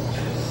tour?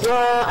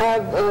 I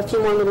have a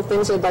few more little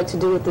things I'd like to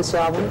do with this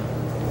album,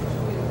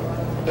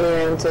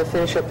 and to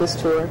finish up this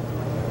tour.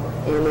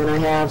 And then I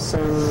have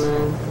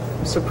some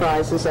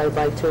surprises I'd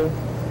like to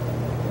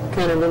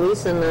kind of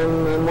release, and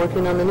I'm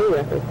working on the new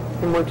record.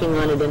 I'm working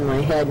on it in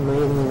my head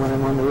mainly when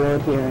I'm on the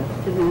road here,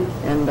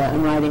 and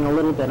I'm writing a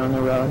little bit on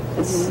the road.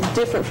 It's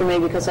different for me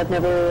because I've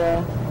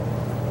never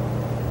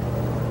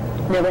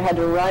had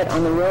to write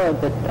on the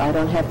road, but I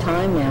don't have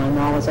time now. And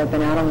I've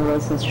been out on the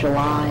road since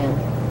July, and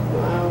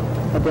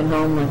I've been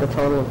home like a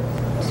total of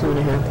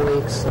 2.5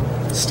 weeks. So.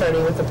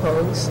 Starting with the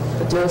poems?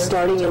 I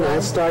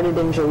started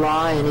in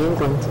July in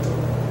England,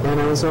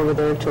 and I was over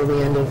there till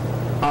the end of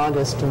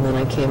August, and then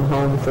I came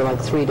home for like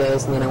 3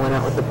 days, and then I went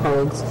out with the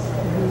Pogues,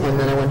 and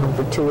then I went home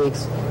for 2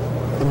 weeks,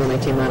 and then I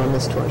came out on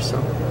this tour. So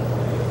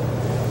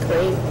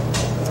great.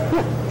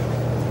 Yeah.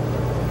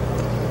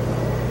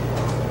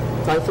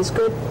 Life is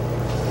good.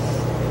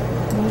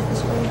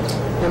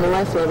 I'm a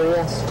life lover,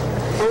 yes.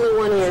 Only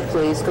one ear,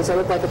 please, because I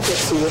look like a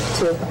pixie with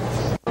two.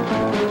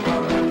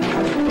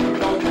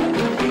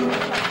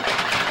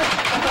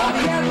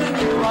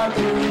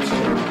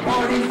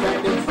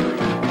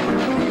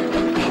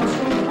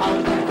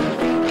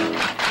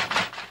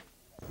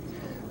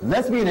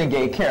 Lesbian and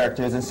gay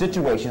characters and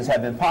situations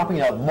have been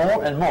popping up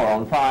more and more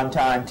on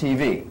primetime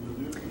TV.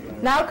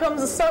 Now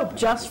comes a soap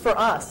just for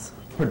us.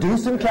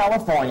 Produced in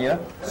California,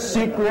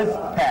 Secret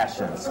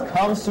Passions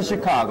comes to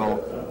Chicago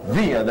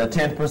via the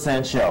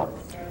 10% Show.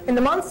 In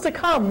the months to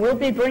come, we'll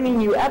be bringing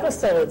you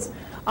episodes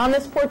on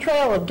this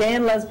portrayal of gay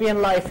and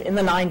lesbian life in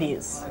the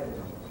 90s.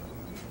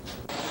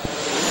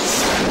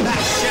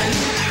 Passion,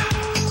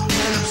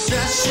 an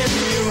obsession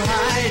you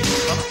hide,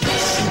 a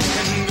passion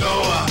can go,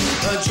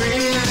 a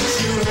dream that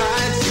you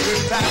hide,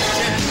 secret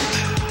passion,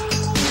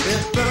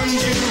 it burns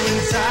you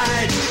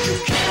inside, you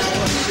can't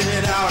put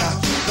it out,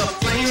 the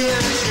flame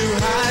that you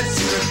hide,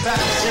 secret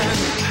passion,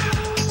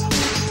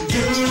 do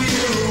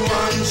you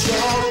want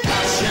your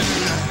passion,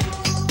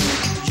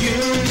 you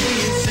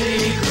need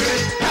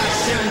secret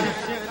passion.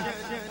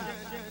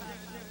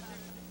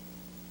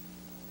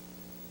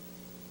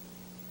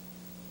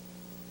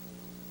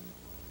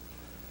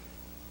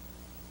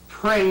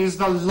 Praise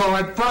the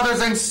Lord,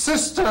 brothers and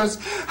sisters.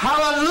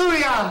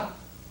 Hallelujah!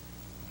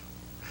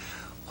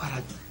 What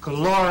a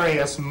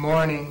glorious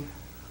morning.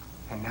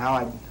 And now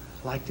I'd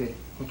like to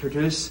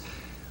introduce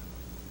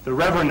the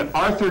Reverend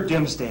Arthur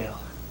Dimsdale.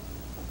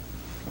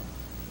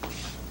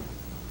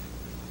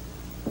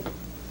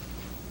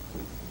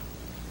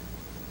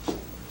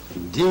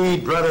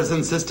 Indeed, brothers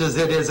and sisters,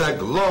 it is a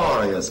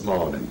glorious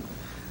morning.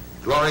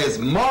 Glorious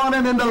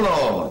morning in the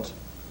Lord.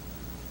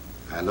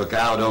 I look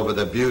out over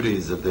the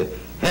beauties of the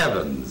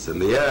heavens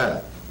and the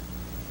earth.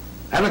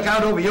 I look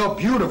out over your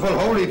beautiful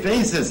holy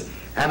faces,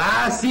 and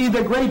I see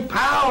the great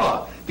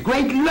power, the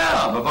great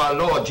love of our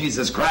Lord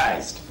Jesus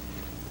Christ.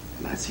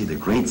 And I see the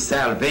great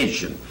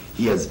salvation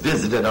he has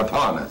visited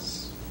upon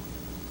us.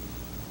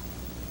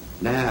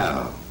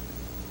 Now,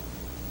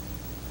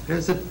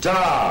 there's a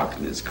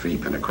darkness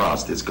creeping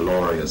across this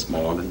glorious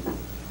morning.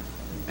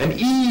 An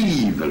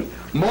evil,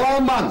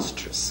 more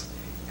monstrous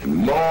and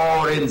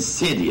more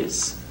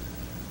insidious.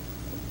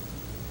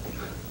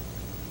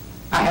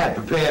 I had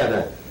prepared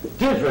a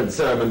different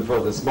sermon for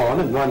this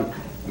morning, one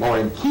more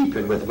in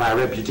keeping with my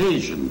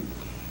reputation.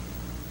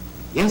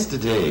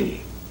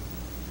 Yesterday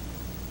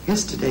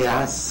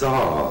I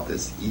saw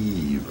this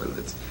evil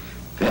that's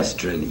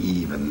festering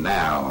even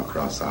now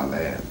across our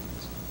land.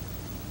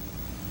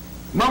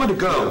 A moment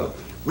ago,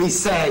 we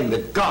sang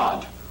that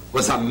God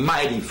was a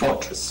mighty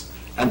fortress,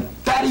 and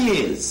that he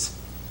is.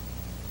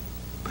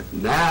 But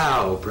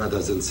now,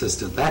 brothers and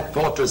sisters, that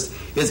fortress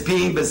is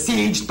being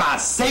besieged by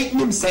Satan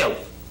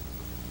himself.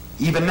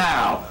 Even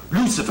now,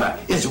 Lucifer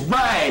is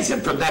rising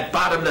from that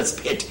bottomless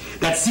pit,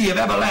 that sea of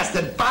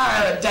everlasting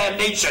fire and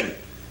damnation,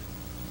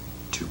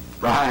 to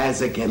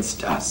rise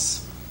against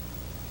us.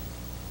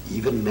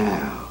 Even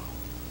now,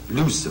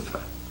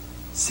 Lucifer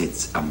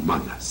sits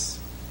among us.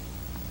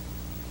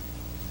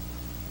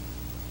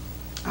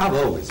 I've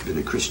always been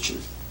a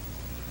Christian.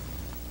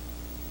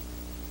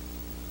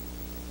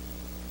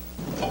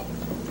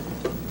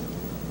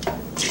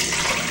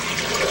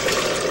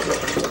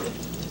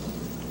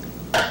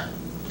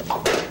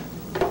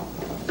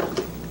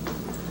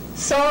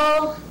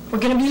 So, we're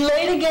going to be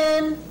late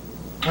again.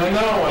 I know.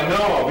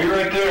 I'll be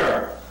right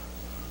there.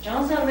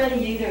 John's not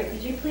ready either.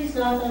 Could you please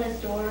knock on his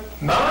door?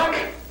 Knock?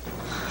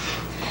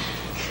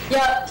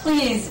 Yeah,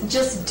 please,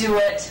 just do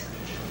it.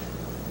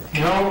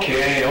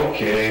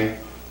 Okay.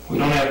 We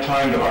don't have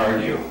time to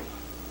argue.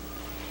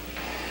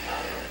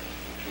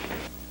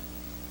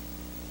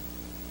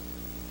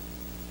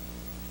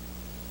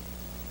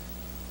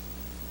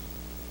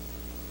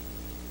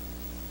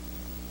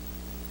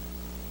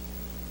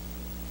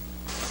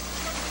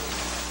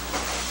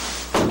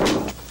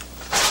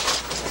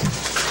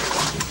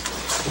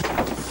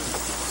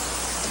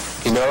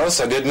 You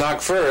notice I did knock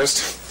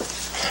first.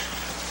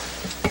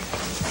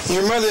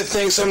 Your mother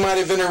thinks I might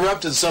have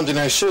interrupted something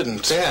I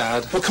shouldn't.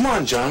 Dad. Well, come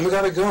on, John. We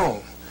gotta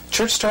go.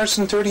 Church starts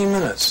in 30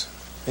 minutes.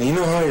 And you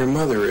know how your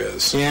mother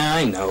is. Yeah,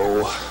 I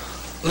know.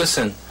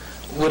 Listen,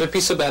 would it be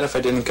so bad if I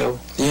didn't go?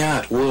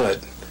 Yeah, it would.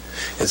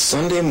 It's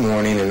Sunday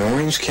morning in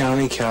Orange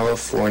County,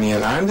 California,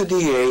 and I'm the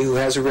DA who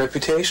has a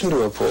reputation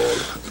to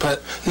uphold.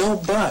 But no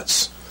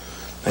buts.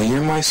 Now,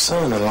 you're my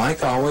son, and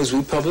like always,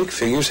 we public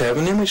figures have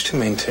an image to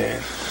maintain.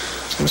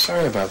 I'm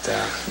sorry about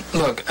that.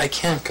 Look, I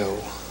can't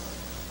go.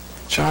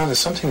 John, is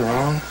something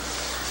wrong?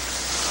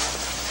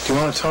 Do you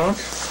want to talk?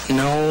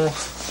 No.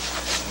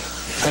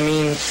 I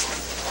mean,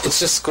 it's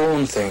just school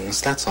and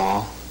things, that's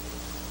all.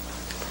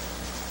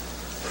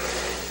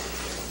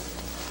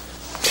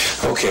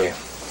 Okay,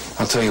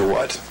 I'll tell you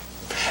what.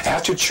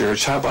 After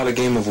church, how about a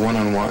game of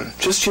one-on-one?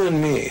 Just you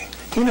and me.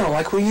 You know,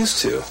 like we used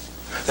to.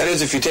 That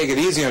is, if you take it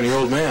easy on your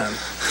old man.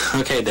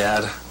 Okay,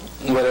 Dad.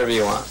 Whatever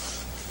you want.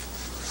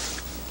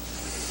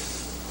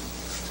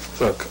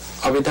 Look,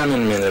 I'll be done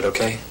in a minute,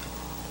 okay?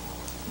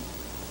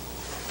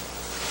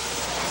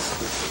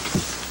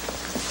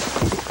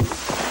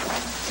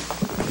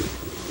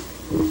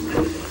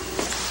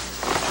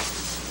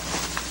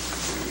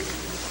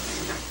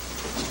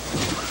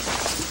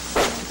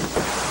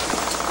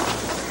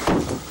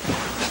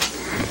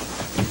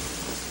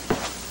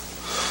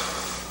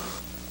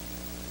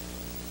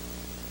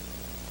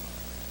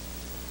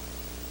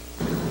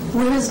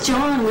 Where's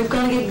John? We've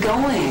got to get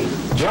going.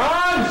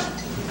 John!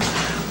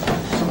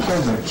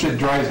 Sometimes that kid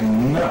drives me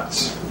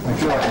nuts. I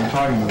feel like I'm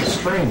talking to a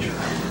stranger.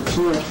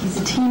 Look, he's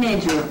a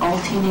teenager. All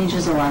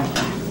teenagers are like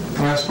that.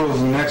 And I suppose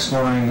the next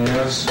line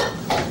is,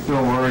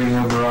 don't worry,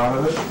 he'll grow out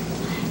of it.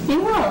 He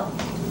will.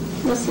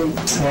 We'll see.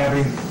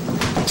 Abby,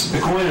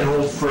 to coin an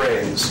old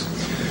phrase,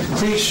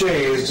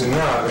 cliches do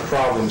not a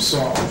problem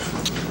solve.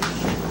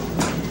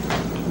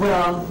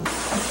 Well,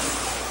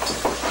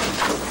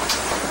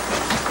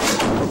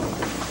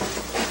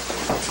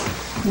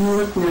 you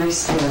look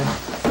nice there.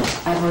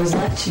 I've always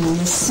liked you in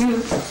this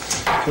suit.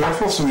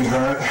 Careful,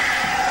 sweetheart.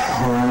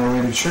 We're on our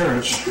way to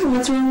church.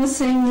 What's wrong with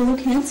saying you look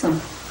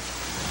handsome?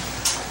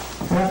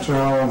 After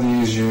all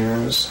these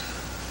years,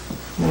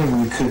 maybe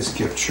we could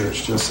skip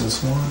church just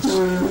this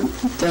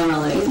once.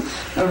 Darling,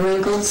 a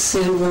wrinkled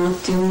suit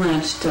won't do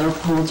much to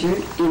uphold your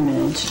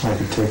image. I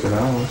could take it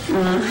off.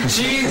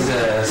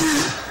 Jesus!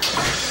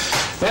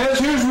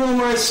 As usual,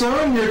 my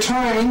son, your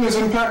timing is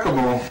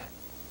impeccable.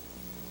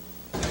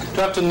 Do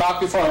I have to knock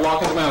before I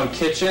walk into my own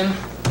kitchen?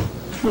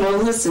 Well,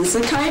 listen,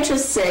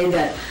 psychiatrists say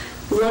that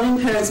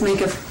loving parents make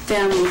a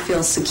family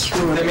feel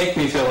secure. They make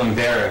me feel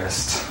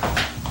embarrassed.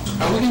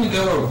 Are we going to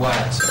go or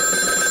what?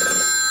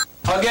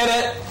 I'll get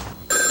it.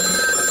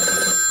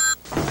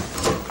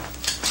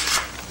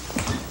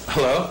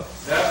 Hello?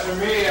 That's for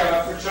me,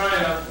 for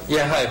China.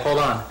 Yeah, hi, hold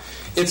on.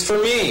 It's for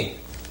me.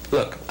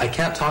 Look, I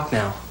can't talk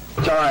now.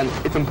 John,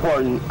 it's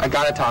important. I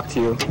gotta talk to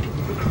you.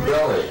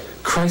 Really?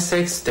 Christ's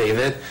sakes,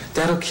 David.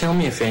 Dad'll kill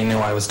me if he knew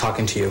I was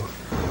talking to you.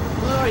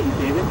 Where are you,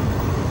 David?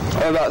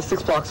 I'm about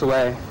 6 blocks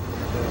away.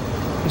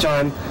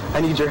 John,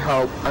 I need your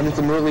help. I'm in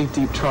some really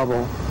deep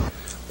trouble.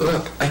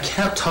 Look, I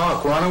can't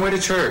talk. We're on our way to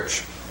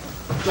church.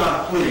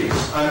 John, please.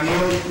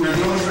 You're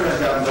the only friend I've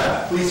gotten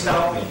back. Please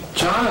help me.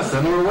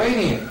 Jonathan, we're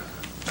waiting.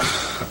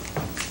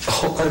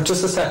 Hold on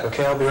just a sec,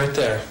 okay? I'll be right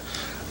there.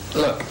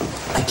 Look,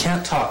 I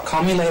can't talk.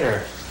 Call me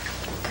later.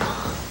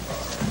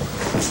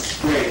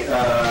 Wait,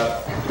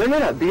 there may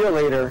not be a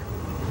later.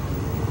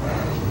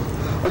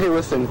 Okay,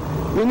 listen.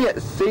 Meet me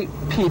at St.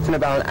 Pete's in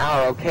about an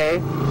hour, okay?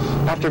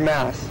 After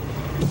Mass.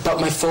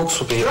 But my folks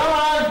will be...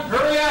 John,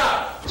 hurry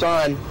up!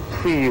 John,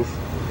 please.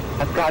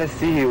 I've got to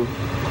see you.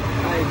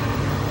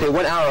 Okay,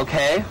 1 hour,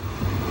 okay?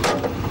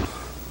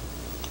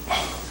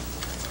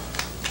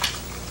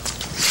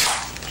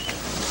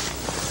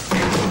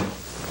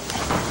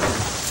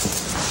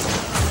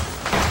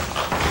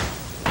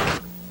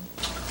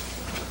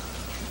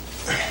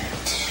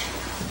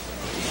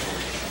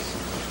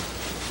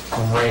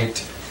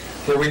 Great.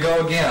 Here we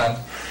go again.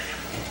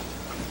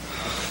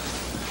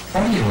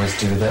 Why do you always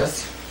do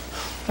this?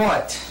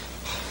 What?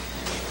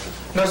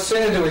 No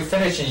sooner do we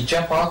finish and you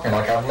jump off me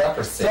like I have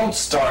leprosy. Don't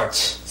start.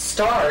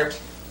 Start?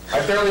 I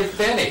barely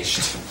finished.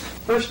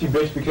 First you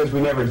bitch because we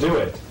never do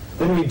it.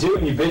 Then we do it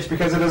and you bitch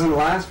because it doesn't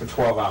last for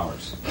 12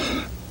 hours.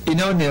 You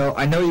know, Neil,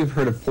 I know you've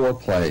heard of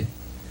foreplay.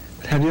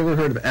 But have you ever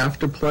heard of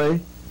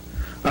afterplay?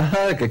 A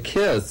hug, a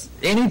kiss,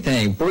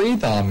 anything.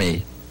 Breathe on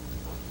me.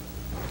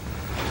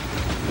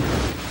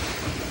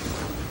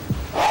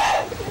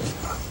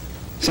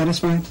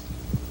 Satisfied?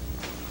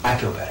 I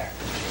feel better.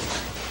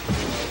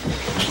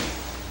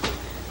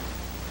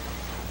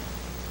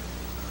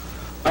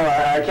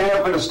 I can't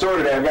open the store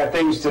today. I've got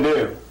things to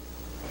do.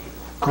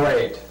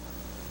 Great.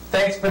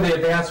 Thanks for the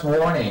advance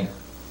warning.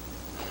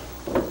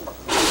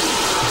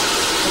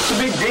 What's the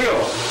big deal?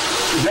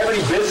 There's never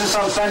any business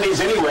on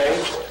Sundays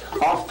anyway.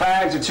 All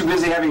fags are too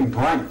busy having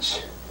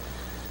brunch.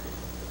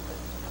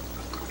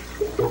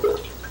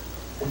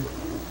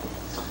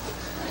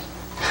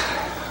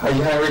 Are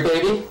you hungry,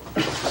 baby?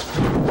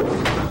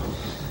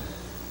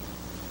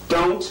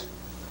 Don't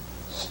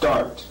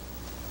start.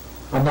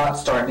 I'm not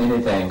starting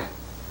anything.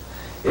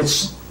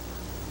 It's...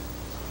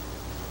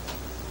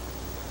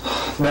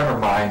 Never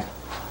mind.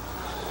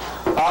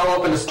 I'll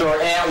open the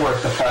store and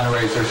work the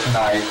fundraiser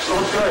tonight.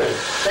 Oh, good.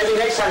 Maybe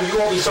next time you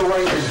won't be so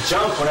ready to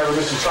jump whenever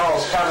Mr.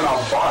 Charles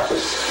Kavanaugh barks.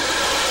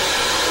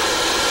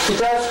 He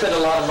does spend a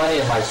lot of money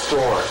in my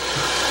store.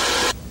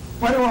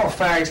 Why do all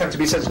fags have to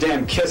be such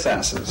damn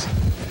kiss-asses?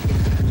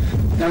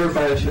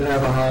 Everybody should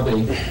have a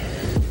hobby.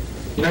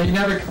 You know, you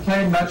never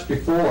complained much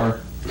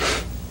before.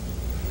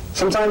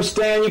 Sometimes,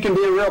 Stan, you can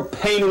be a real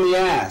pain in the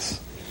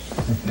ass.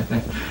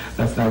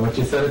 That's not what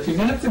you said a few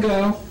minutes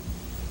ago.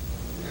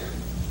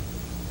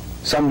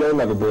 Someday,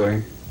 lover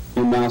boy,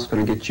 your mouth's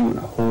gonna get you in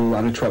a whole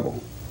lot of trouble.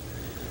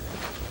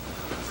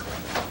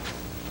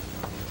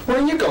 Where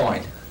are you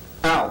going?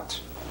 Out.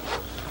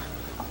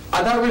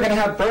 I thought we were going to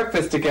have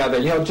breakfast together,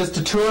 you know, just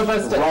the two of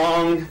us.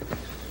 Wrong.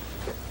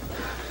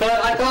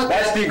 But I thought...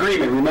 That's the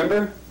agreement,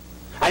 remember?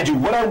 I do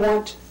what I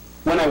want,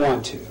 when I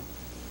want to.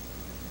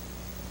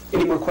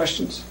 Any more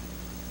questions?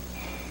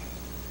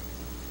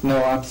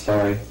 No, I'm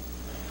sorry.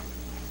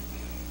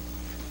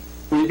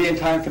 Will you be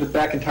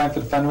back in time for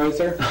the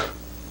fundraiser?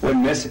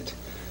 Wouldn't miss it.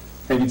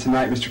 Maybe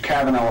tonight Mr.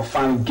 Kavanaugh will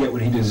finally get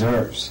what he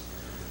deserves.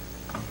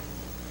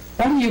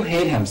 Why do you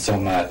hate him so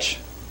much?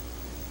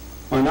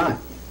 Why not?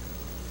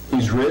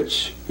 He's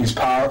rich, he's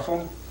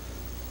powerful,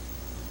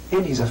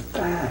 and he's a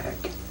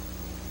fag.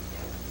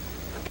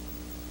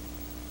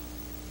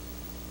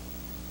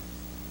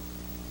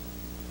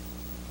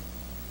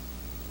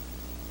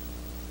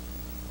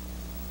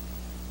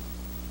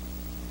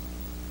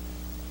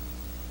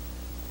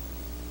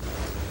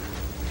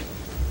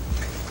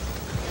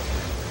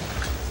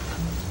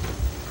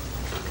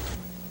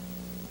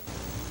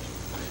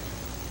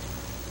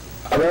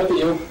 I love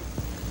you.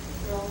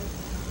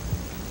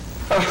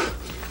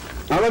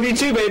 I love you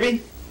too,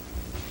 baby.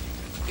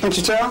 Can't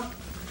you tell?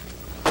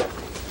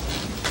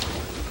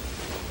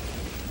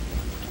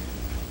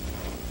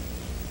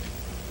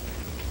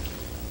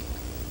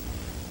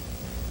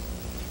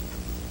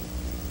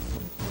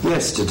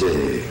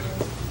 Yesterday,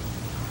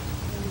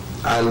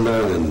 I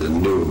learned a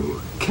new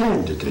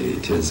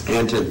candidate has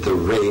entered the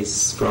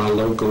race for our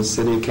local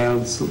city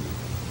council.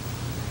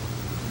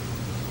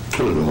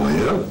 A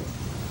lawyer,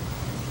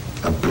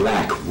 a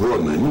black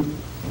woman,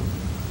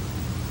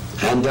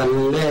 and a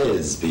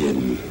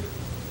lesbian.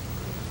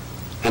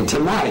 And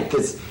tonight,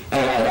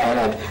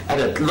 at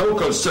a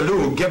local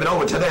saloon given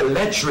over to their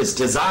lecherous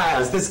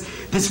desires,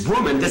 this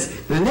woman,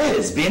 this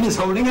lesbian, is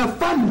holding a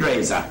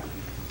fundraiser.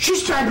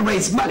 She's trying to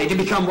raise money to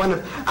become one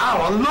of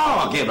our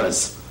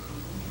lawgivers,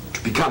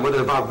 to become one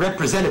of our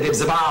representatives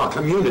of our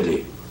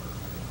community.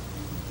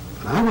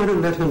 But I want to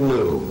let her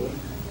know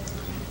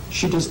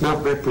she does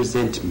not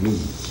represent me.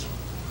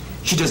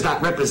 She does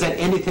not represent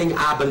anything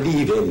I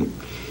believe in.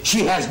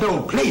 She has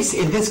no place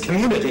in this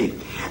community,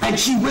 and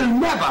she will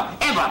never,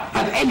 ever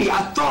have any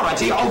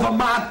authority over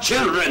my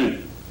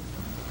children.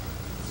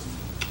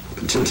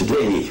 Until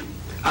today,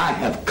 I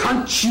have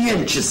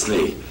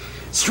conscientiously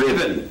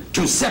striven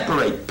to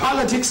separate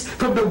politics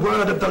from the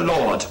word of the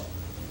Lord.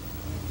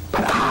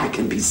 But I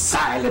can be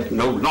silent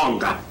no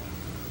longer,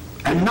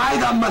 and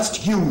neither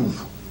must you.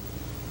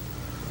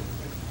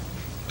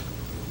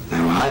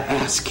 Now I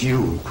ask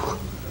you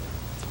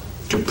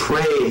to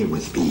pray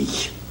with me.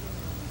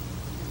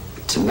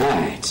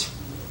 Tonight,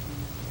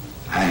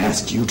 I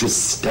ask you to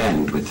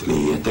stand with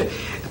me at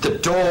the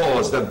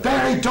doors, the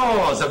very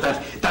doors of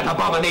that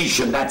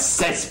abomination, that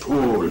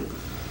cesspool.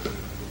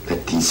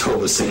 Let these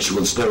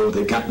homosexuals know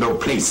they've got no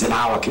place in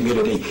our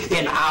community,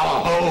 in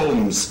our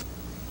homes.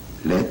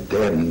 Let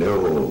them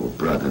know,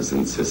 brothers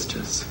and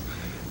sisters,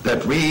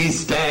 that we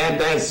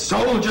stand as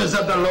soldiers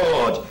of the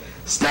Lord,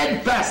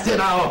 steadfast in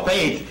our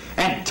faith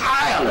and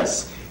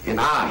tireless in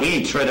our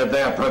hatred of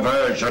their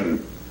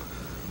perversion.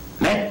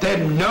 Let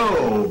them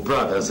know,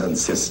 brothers and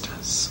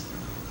sisters.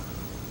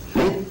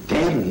 Let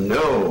them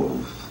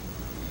know.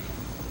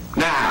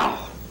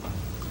 Now,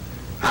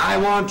 I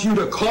want you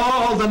to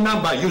call the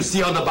number you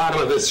see on the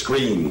bottom of the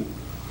screen.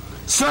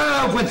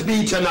 Serve with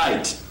me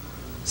tonight.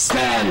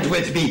 Stand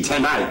with me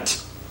tonight.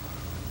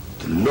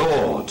 The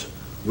Lord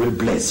will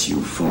bless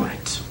you for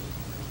it.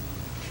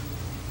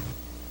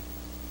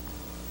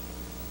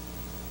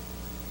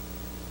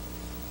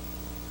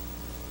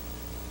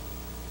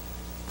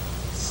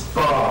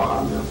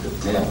 Spawn of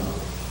the devil,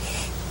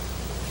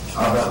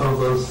 of the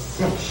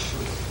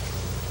homosexual,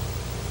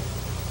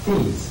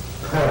 these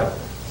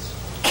perverts,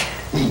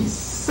 these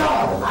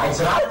sodomites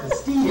are out to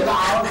steal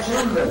our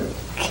children,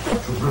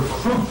 to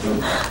recruit them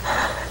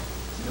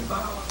to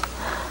devour.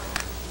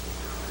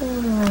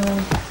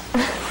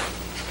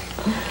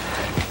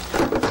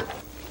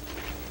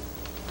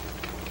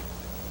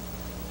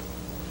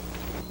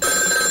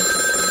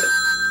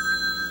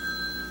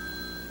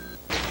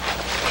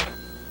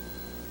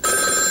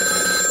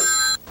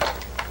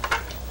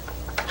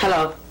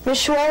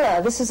 Miss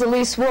Shuela, this is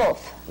Elise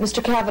Wolfe,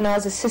 Mr.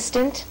 Kavanaugh's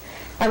assistant.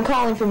 I'm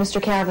calling for Mr.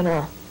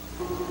 Kavanaugh.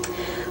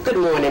 Good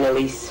morning,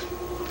 Elise.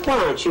 Why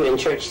aren't you in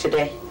church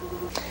today?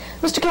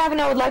 Mr.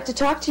 Kavanaugh would like to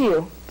talk to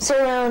you.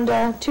 So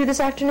around 2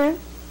 this afternoon?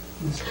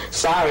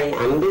 Sorry,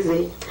 I'm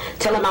busy.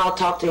 Tell him I'll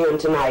talk to him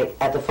tonight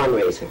at the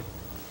fundraiser.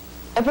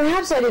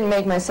 Perhaps I didn't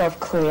make myself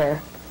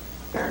clear.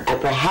 And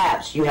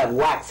perhaps you have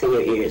wax in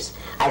your ears.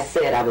 I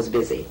said I was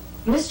busy.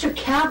 Mr.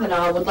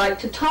 Kavanaugh would like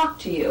to talk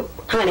to you.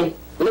 Honey,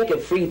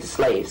 Lincoln freed the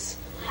slaves.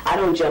 I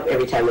don't jump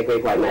every time the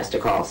great white master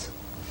calls.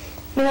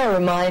 May I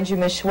remind you,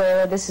 Miss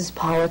Shuela, this is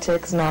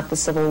politics, not the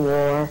Civil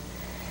War.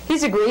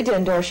 He's agreed to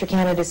endorse your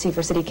candidacy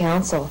for city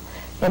council,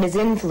 and his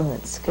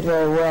influence could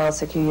very well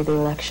secure you the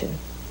election.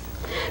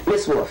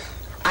 Miss Wolfe,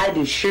 I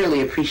do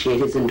surely appreciate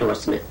his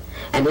endorsement,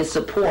 and his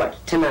support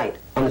tonight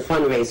on the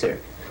fundraiser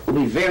will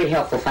be very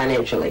helpful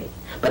financially.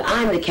 But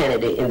I'm the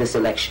candidate in this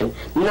election,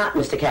 not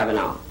Mr.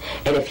 Kavanaugh.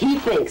 And if he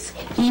thinks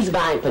he's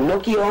buying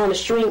Pinocchio on a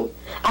string,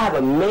 I have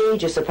a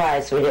major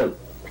surprise for him.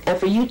 And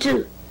for you,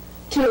 too.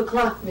 2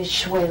 o'clock, Miss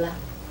Shuela.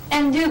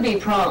 And do be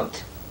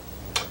prompt.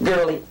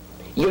 Girlie,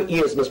 your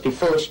ears must be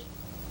foolish.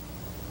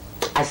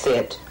 I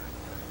said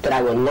that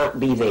I will not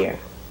be there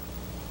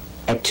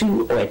at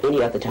 2 or at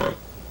any other time.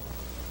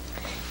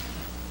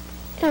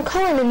 You know,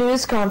 calling a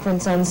news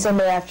conference on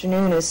Sunday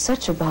afternoon is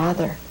such a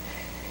bother.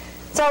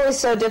 It's always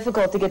so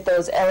difficult to get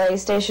those LA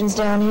stations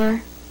down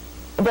here.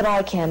 But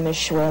I can, Miss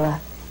Shuela,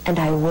 and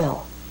I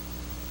will.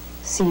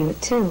 See you at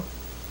 2.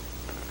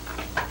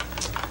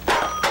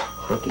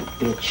 Hunky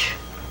bitch.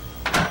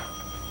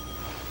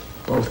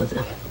 Both of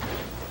them.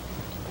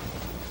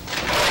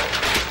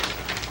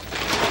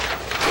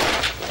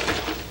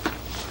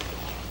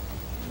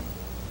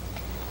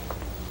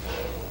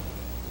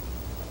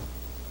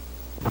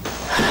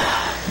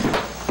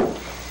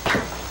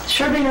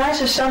 Sure be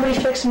nice if somebody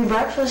fixed me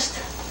breakfast.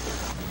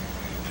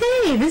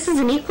 Hey, this is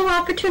an equal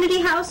opportunity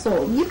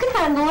household. You can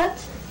handle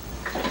it.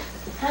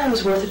 That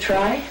was worth a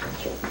try.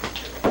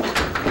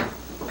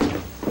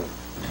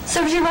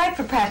 Serves you right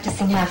for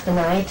practicing half the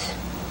night.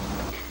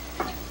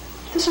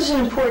 This is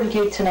an important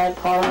gig tonight,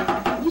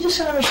 Paula. You just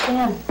don't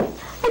understand.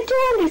 I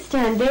do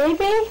understand,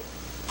 baby.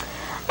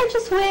 I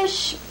just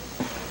wish...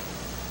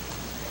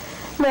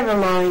 Never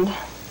mind.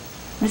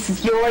 This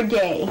is your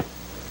day.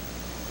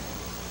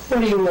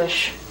 What do you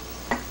wish?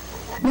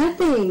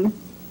 Nothing.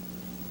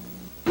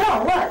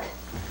 No, what?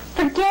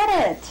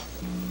 Forget it.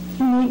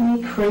 You make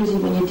me crazy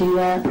when you do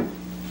that.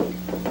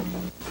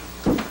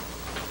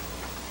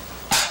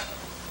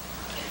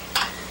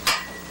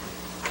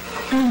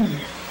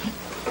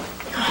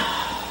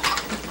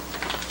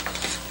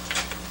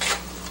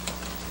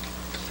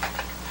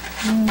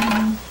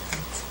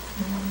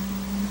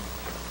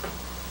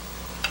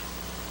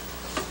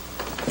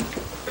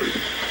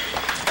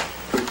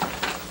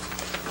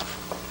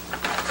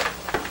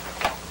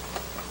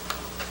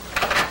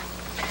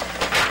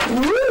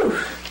 Woo!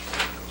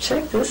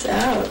 Check this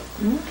out.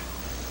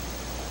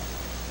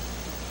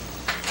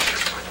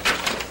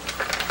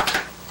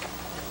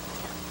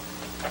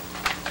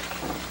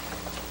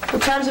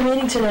 What time's the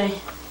meeting today?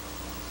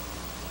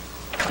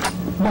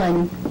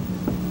 1.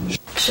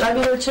 Should I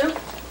be there too?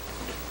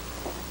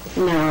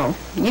 No.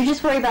 You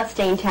just worry about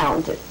staying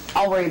talented.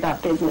 I'll worry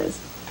about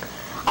business.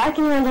 I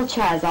can handle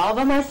Chaz all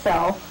by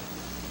myself.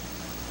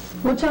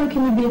 What time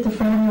can we be at the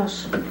front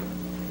house?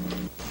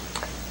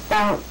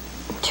 About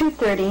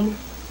 2:30.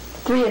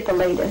 3 at the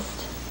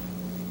latest.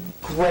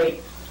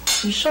 Great.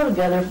 You're so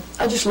together.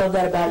 I just love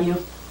that about you.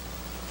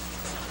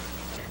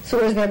 So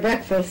where's my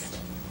breakfast?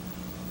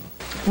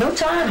 No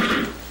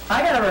time.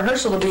 I got a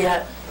rehearsal to be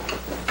at.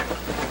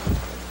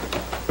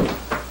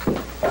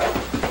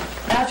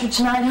 After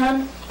tonight,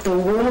 hon, the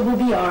world will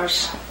be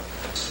ours.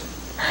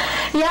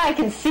 Yeah, I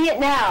can see it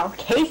now.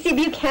 Casey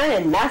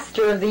Buchanan,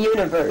 master of the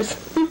universe.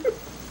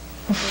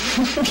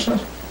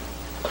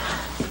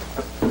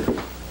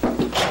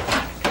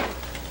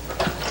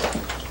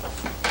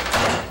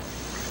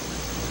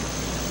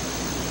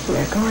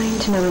 We're going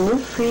to know a new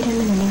freedom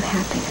and a new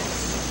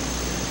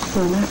happiness.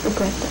 We'll not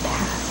regret the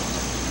past.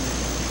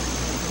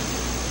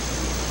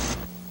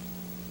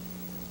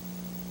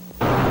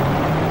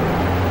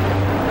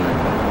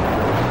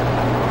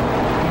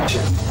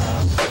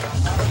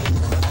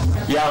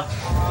 Yeah.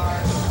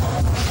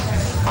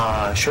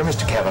 Sure,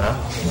 Mr. Kavanaugh.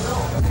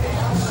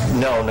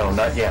 No,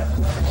 not yet.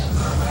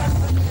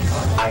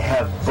 I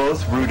have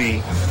both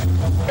Rudy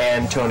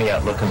and Tony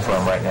out looking for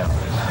him right now.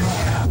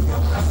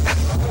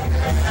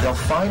 They'll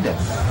find him.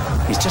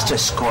 He's just a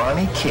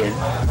scrawny kid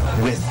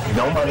with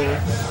no money,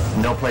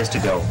 no place to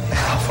go.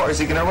 How far is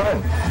he going to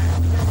run?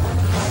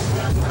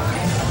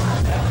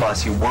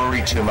 Boss, you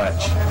worry too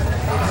much.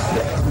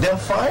 They'll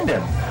find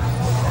him.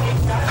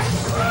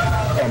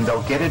 And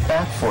they'll get it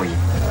back for you.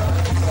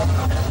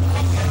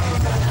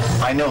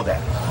 I know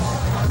that.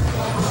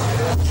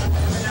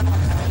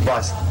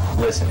 Boss,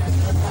 listen.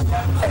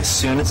 As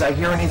soon as I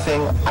hear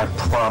anything, I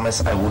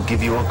promise I will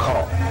give you a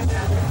call.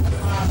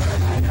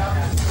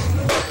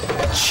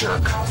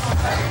 Jerk. I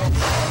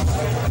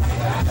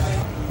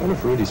wonder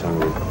if Rudy's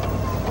hungry.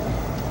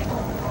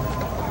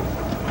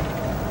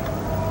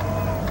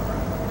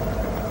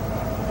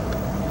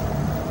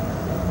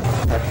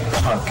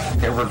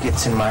 punk ever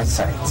gets in my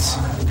sights.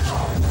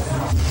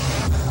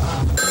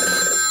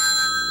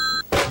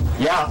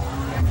 Yeah.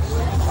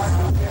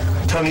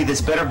 Tony,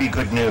 this better be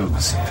good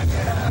news.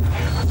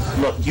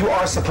 Look, you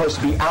are supposed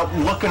to be out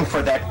looking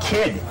for that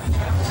kid.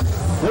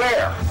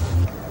 Where?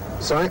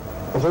 Sorry?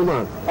 Oh, hold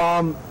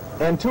on.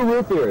 And 2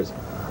 root beers.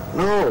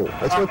 No,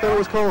 that's what that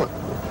was calling.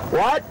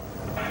 What?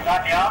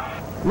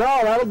 No,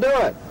 that'll do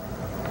it.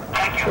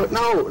 But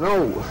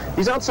no.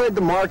 He's outside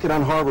the market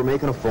on Harbor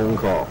making a phone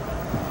call.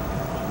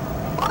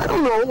 I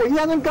don't know. He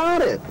hasn't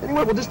got it.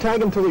 Anyway, we'll just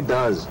tag him till he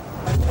does.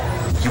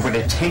 You were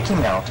to take him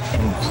out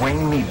and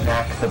bring me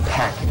back the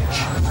package.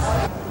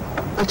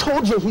 I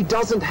told you he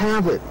doesn't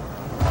have it.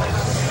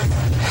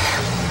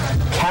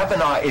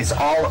 Kavanaugh is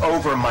all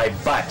over my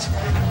butt.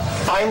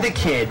 Find the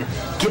kid,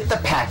 get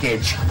the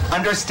package,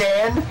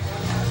 understand?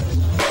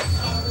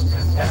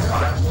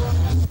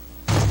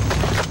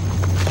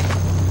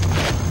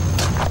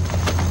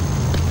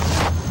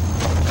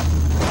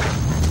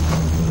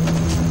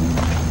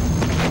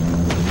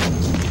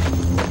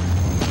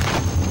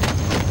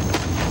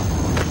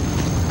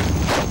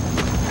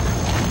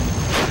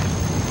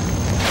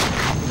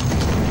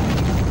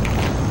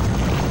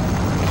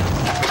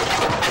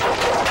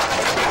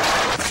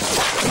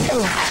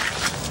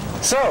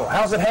 So,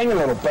 how's it hanging,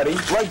 little buddy?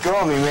 Let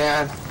go of me,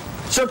 man.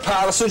 Sure,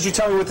 pal, as soon as you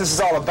tell me what this is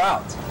all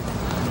about.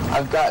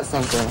 I've got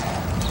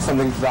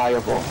something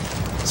valuable.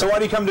 So why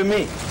do you come to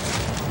me?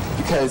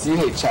 Because you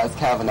hate Chaz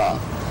Kavanaugh.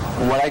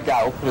 And what I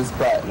got will put his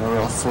butt in a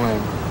real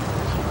swing.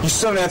 You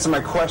still didn't answer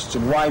my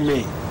question. Why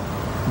me?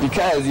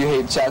 Because you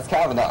hate Chaz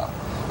Kavanaugh.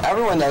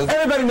 Everyone knows...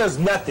 Everybody knows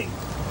nothing.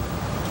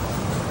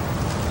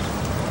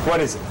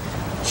 What is it?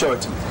 Show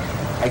it to me.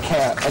 I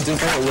can't. I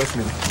just bring it with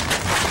me.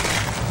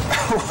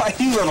 Why,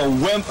 you little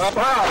wimp.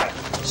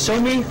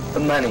 Show me the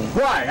money.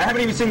 Why? I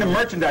haven't even seen the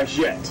merchandise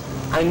yet.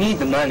 I need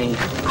the money.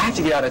 I have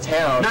to get out of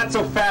town. Not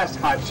so fast,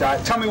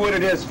 hotshot. Tell me what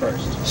it is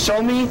first.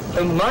 Show me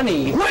the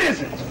money. What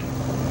is it?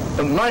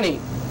 The money.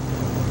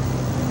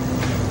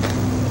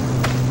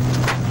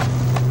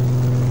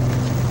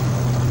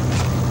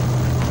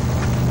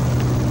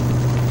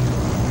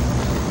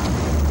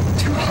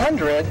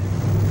 $200?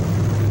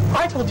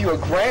 I told you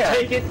 $1,000.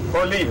 Take it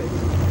or leave it.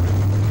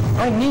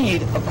 I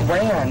need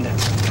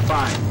 $1,000.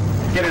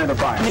 Fine. Get another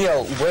buyer.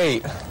 Neil,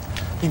 wait.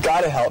 You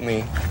gotta help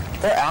me.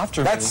 They're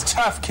after me. That's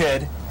tough,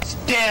 kid.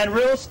 Stand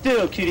real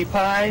still, cutie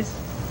pies.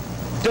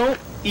 Don't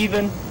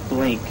even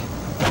blink.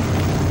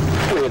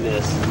 Look at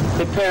this.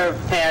 A pair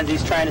of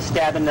pansies trying to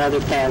stab another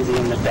pansy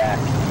in the back.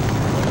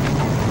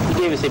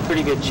 He gave us a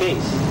pretty good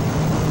chase.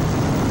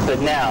 But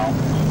now,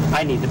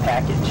 I need the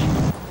package.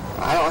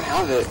 I don't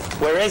have it.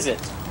 Where is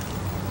it?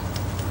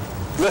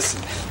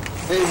 Listen,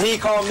 he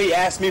called me,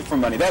 asked me for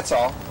money, that's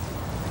all.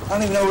 I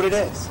don't even know what it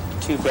is.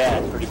 Too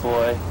bad, pretty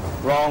boy.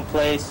 Wrong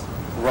place,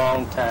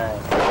 wrong time.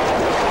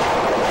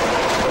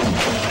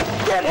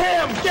 Get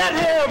him! Get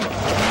him!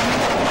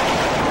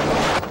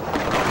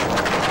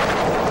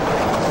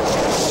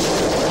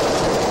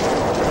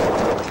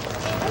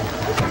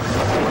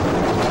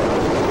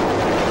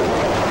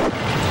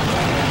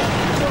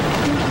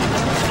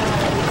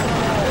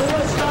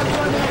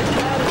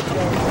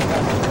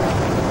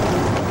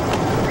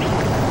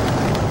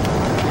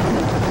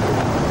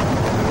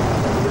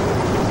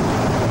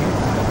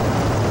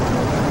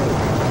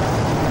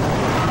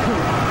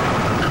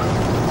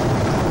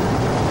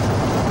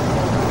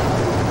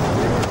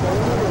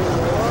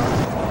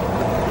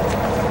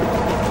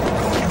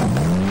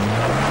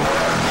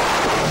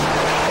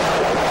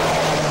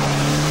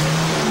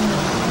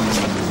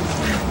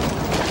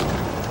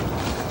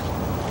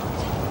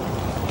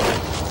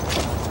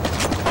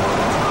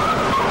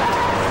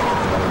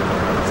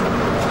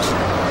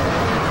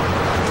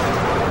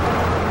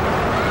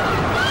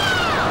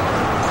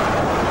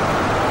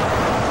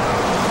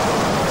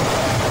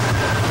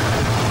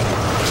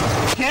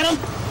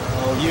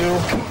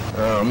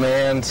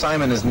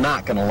 Simon is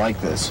not going to like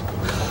this.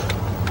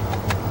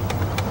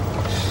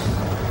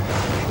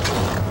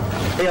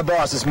 Hey,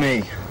 boss, it's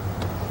me.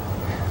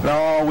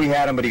 No, we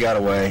had him, but he got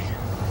away.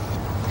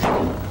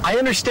 I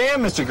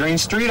understand, Mr.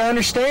 Greenstreet, I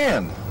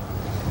understand.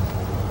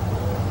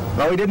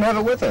 No, he didn't have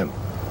it with him.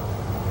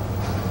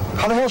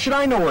 How the hell should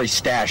I know where he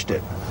stashed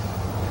it?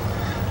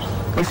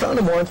 We found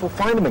him once, we'll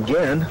find him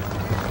again.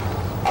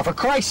 Oh, for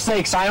Christ's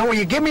sake, Simon, will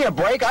you give me a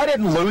break? I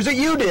didn't lose it,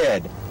 you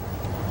did.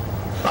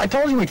 I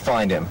told you we'd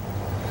find him.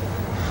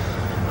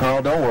 Oh,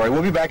 don't worry.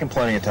 We'll be back in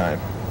plenty of time.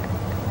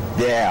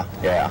 Yeah.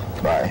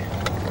 Bye.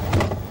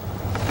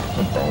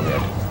 I'm phone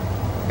yet.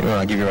 You know,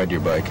 I'll give you a ride to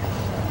your bike.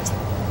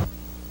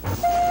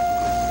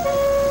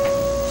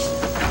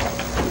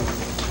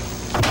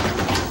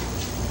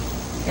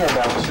 You're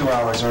about 2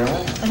 hours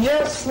early.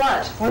 You're a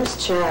slut. Where's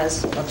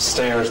Chaz?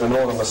 Upstairs, in the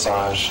middle of a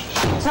massage.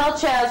 Tell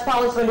Chaz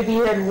Paula's going to be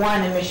here at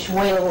 1 and Miss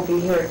Shwela will be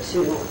here at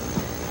 2.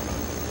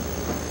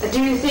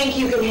 Do you think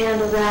you can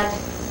handle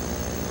that?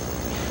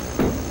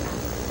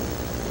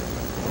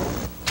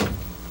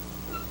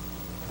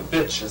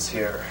 Bitch is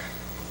here.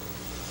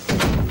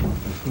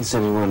 Is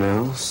anyone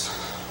else?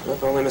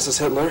 Nope, only Mrs.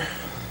 Hitler.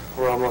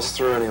 We're almost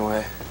through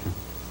anyway.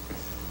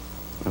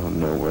 Oh,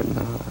 no, we're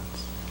not.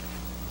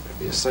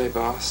 Whatever you say,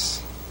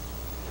 boss.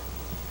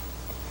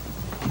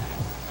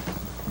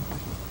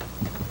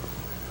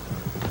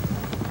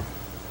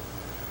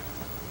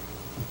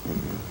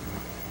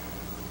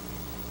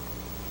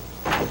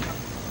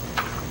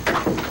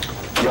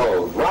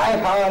 You're right,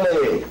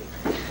 Harley.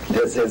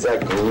 This is a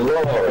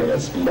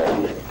glorious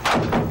morning.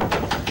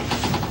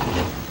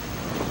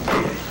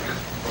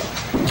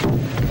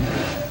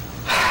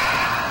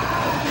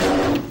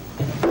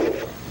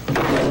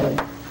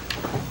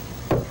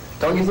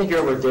 Don't you think you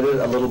overdid it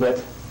a little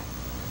bit?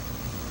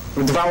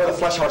 We devour the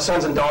flesh of our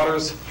sons and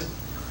daughters?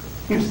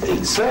 You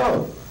think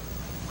so?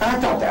 I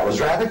thought that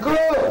was rather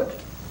good.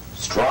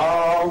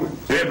 Strong,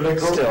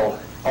 biblical. Still.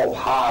 Oh,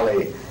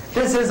 Harley,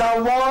 this is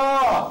a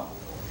war.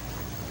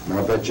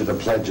 I'll bet you the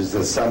pledge is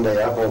this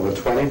Sunday up over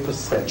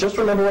 20%. Just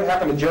remember what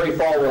happened to Jerry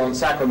Falwell in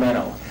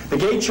Sacramento. The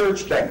gay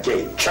church... That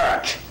gay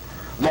church.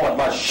 Lord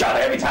must shudder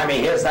every time he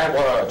hears that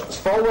word.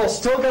 Falwell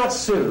still got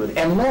sued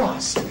and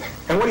lost.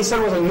 And what he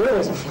said wasn't nearly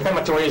as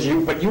inflammatory as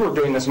what you were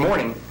doing this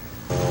morning.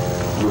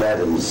 Let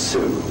him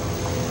sue.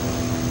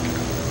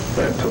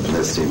 That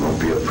publicity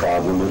won't be a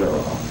problem at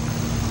all.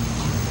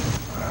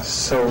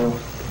 So,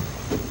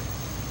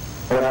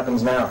 what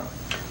happens now?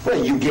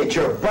 Well, you get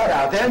your butt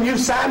out there and you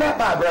sign up,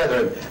 my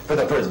brethren, for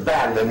the first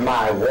battle in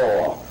my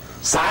war.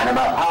 Sign him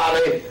up,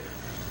 Harley.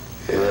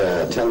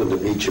 Yeah, tell him to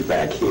meet you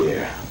back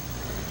here.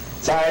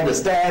 So I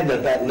understand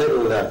that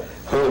little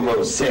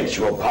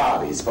homosexual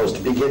party is supposed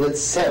to begin at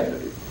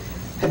 7.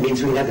 That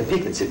means we have the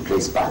pickets in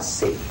place by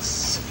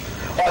 6.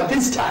 Oh,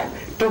 this time,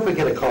 don't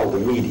forget to call the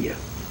media.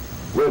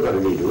 We're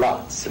going to need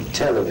lots of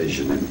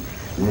television and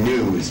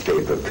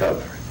newspaper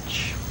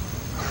coverage.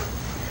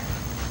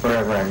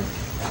 Reverend,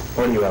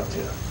 what are you up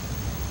to?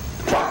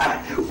 Why,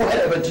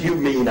 whatever do you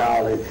mean,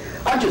 Harley?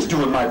 I'm just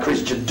doing my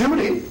Christian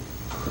duty.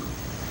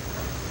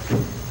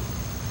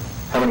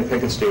 How many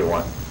pickets do you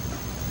want?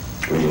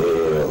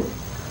 Well,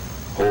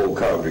 whole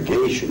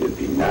congregation would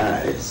be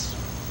nice.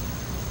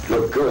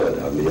 Look good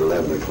on the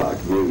 11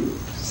 o'clock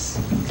news.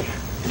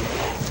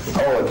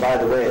 Oh, and by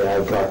the way,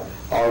 I've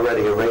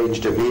already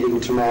arranged a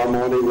meeting tomorrow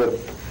morning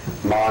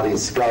with Marty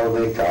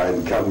Skolnick, our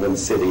incumbent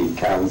city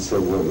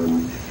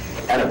councilwoman,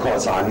 and of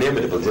course our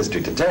inimitable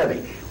district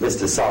attorney,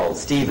 Mr. Saul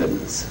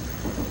Stevens.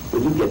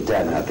 When you get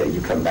done out there,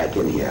 you come back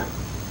in here.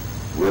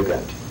 We've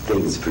got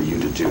things for you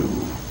to do.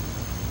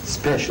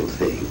 Special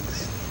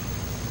things.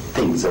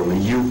 Things only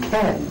you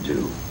can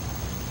do.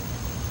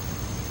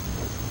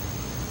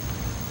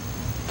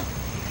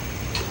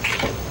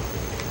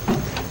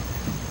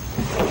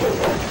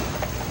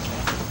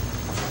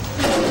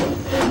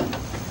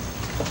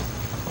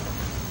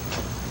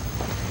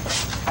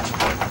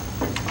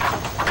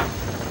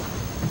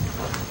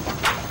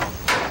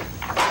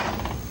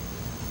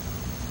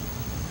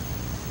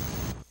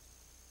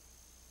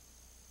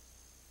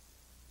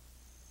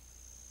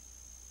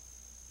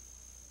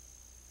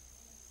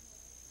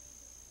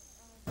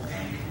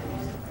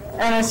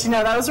 And as you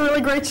know, that was a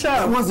really great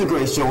show. It was a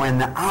great show, and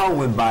the hour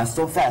went by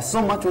so fast.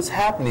 So much was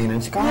happening in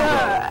Chicago.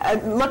 Yeah, I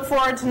look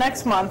forward to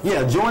next month.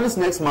 Yeah, join us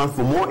next month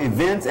for more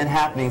events and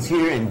happenings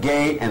here in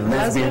Gay and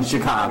Lesbian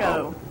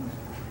Chicago.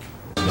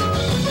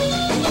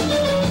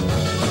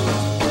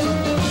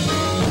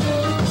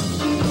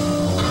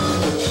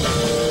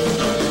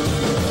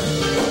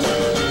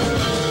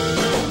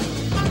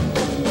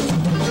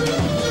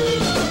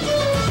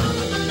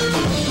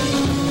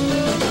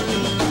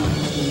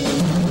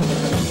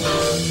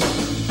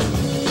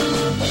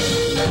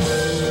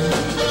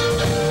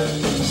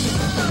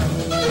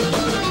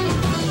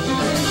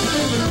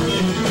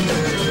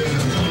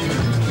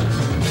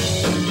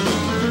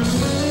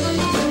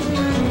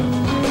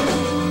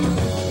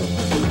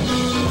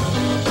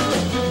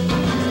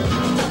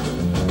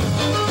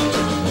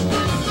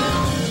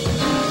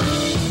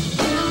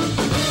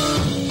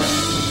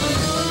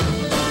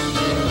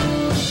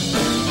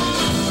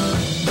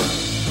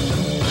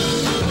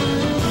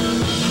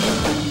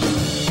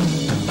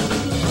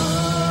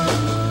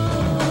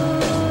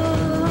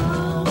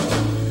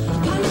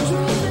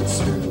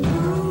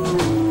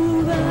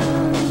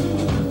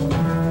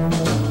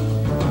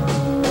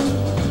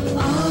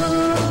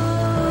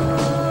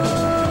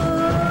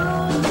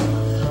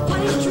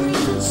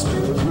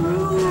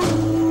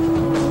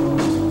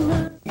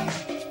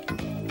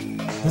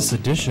 This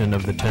edition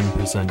of the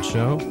 10%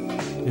 Show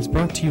is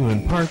brought to you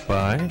in part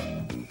by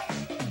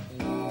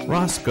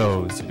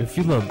Roscoe's. If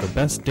you love the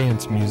best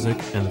dance music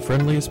and the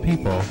friendliest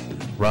people,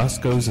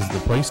 Roscoe's is the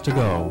place to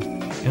go,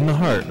 in the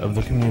heart of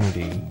the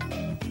community.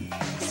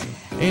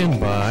 And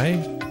by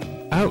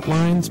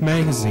Outlines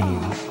Magazine,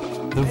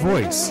 the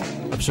voice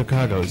of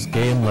Chicago's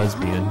gay and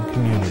lesbian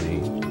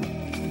community.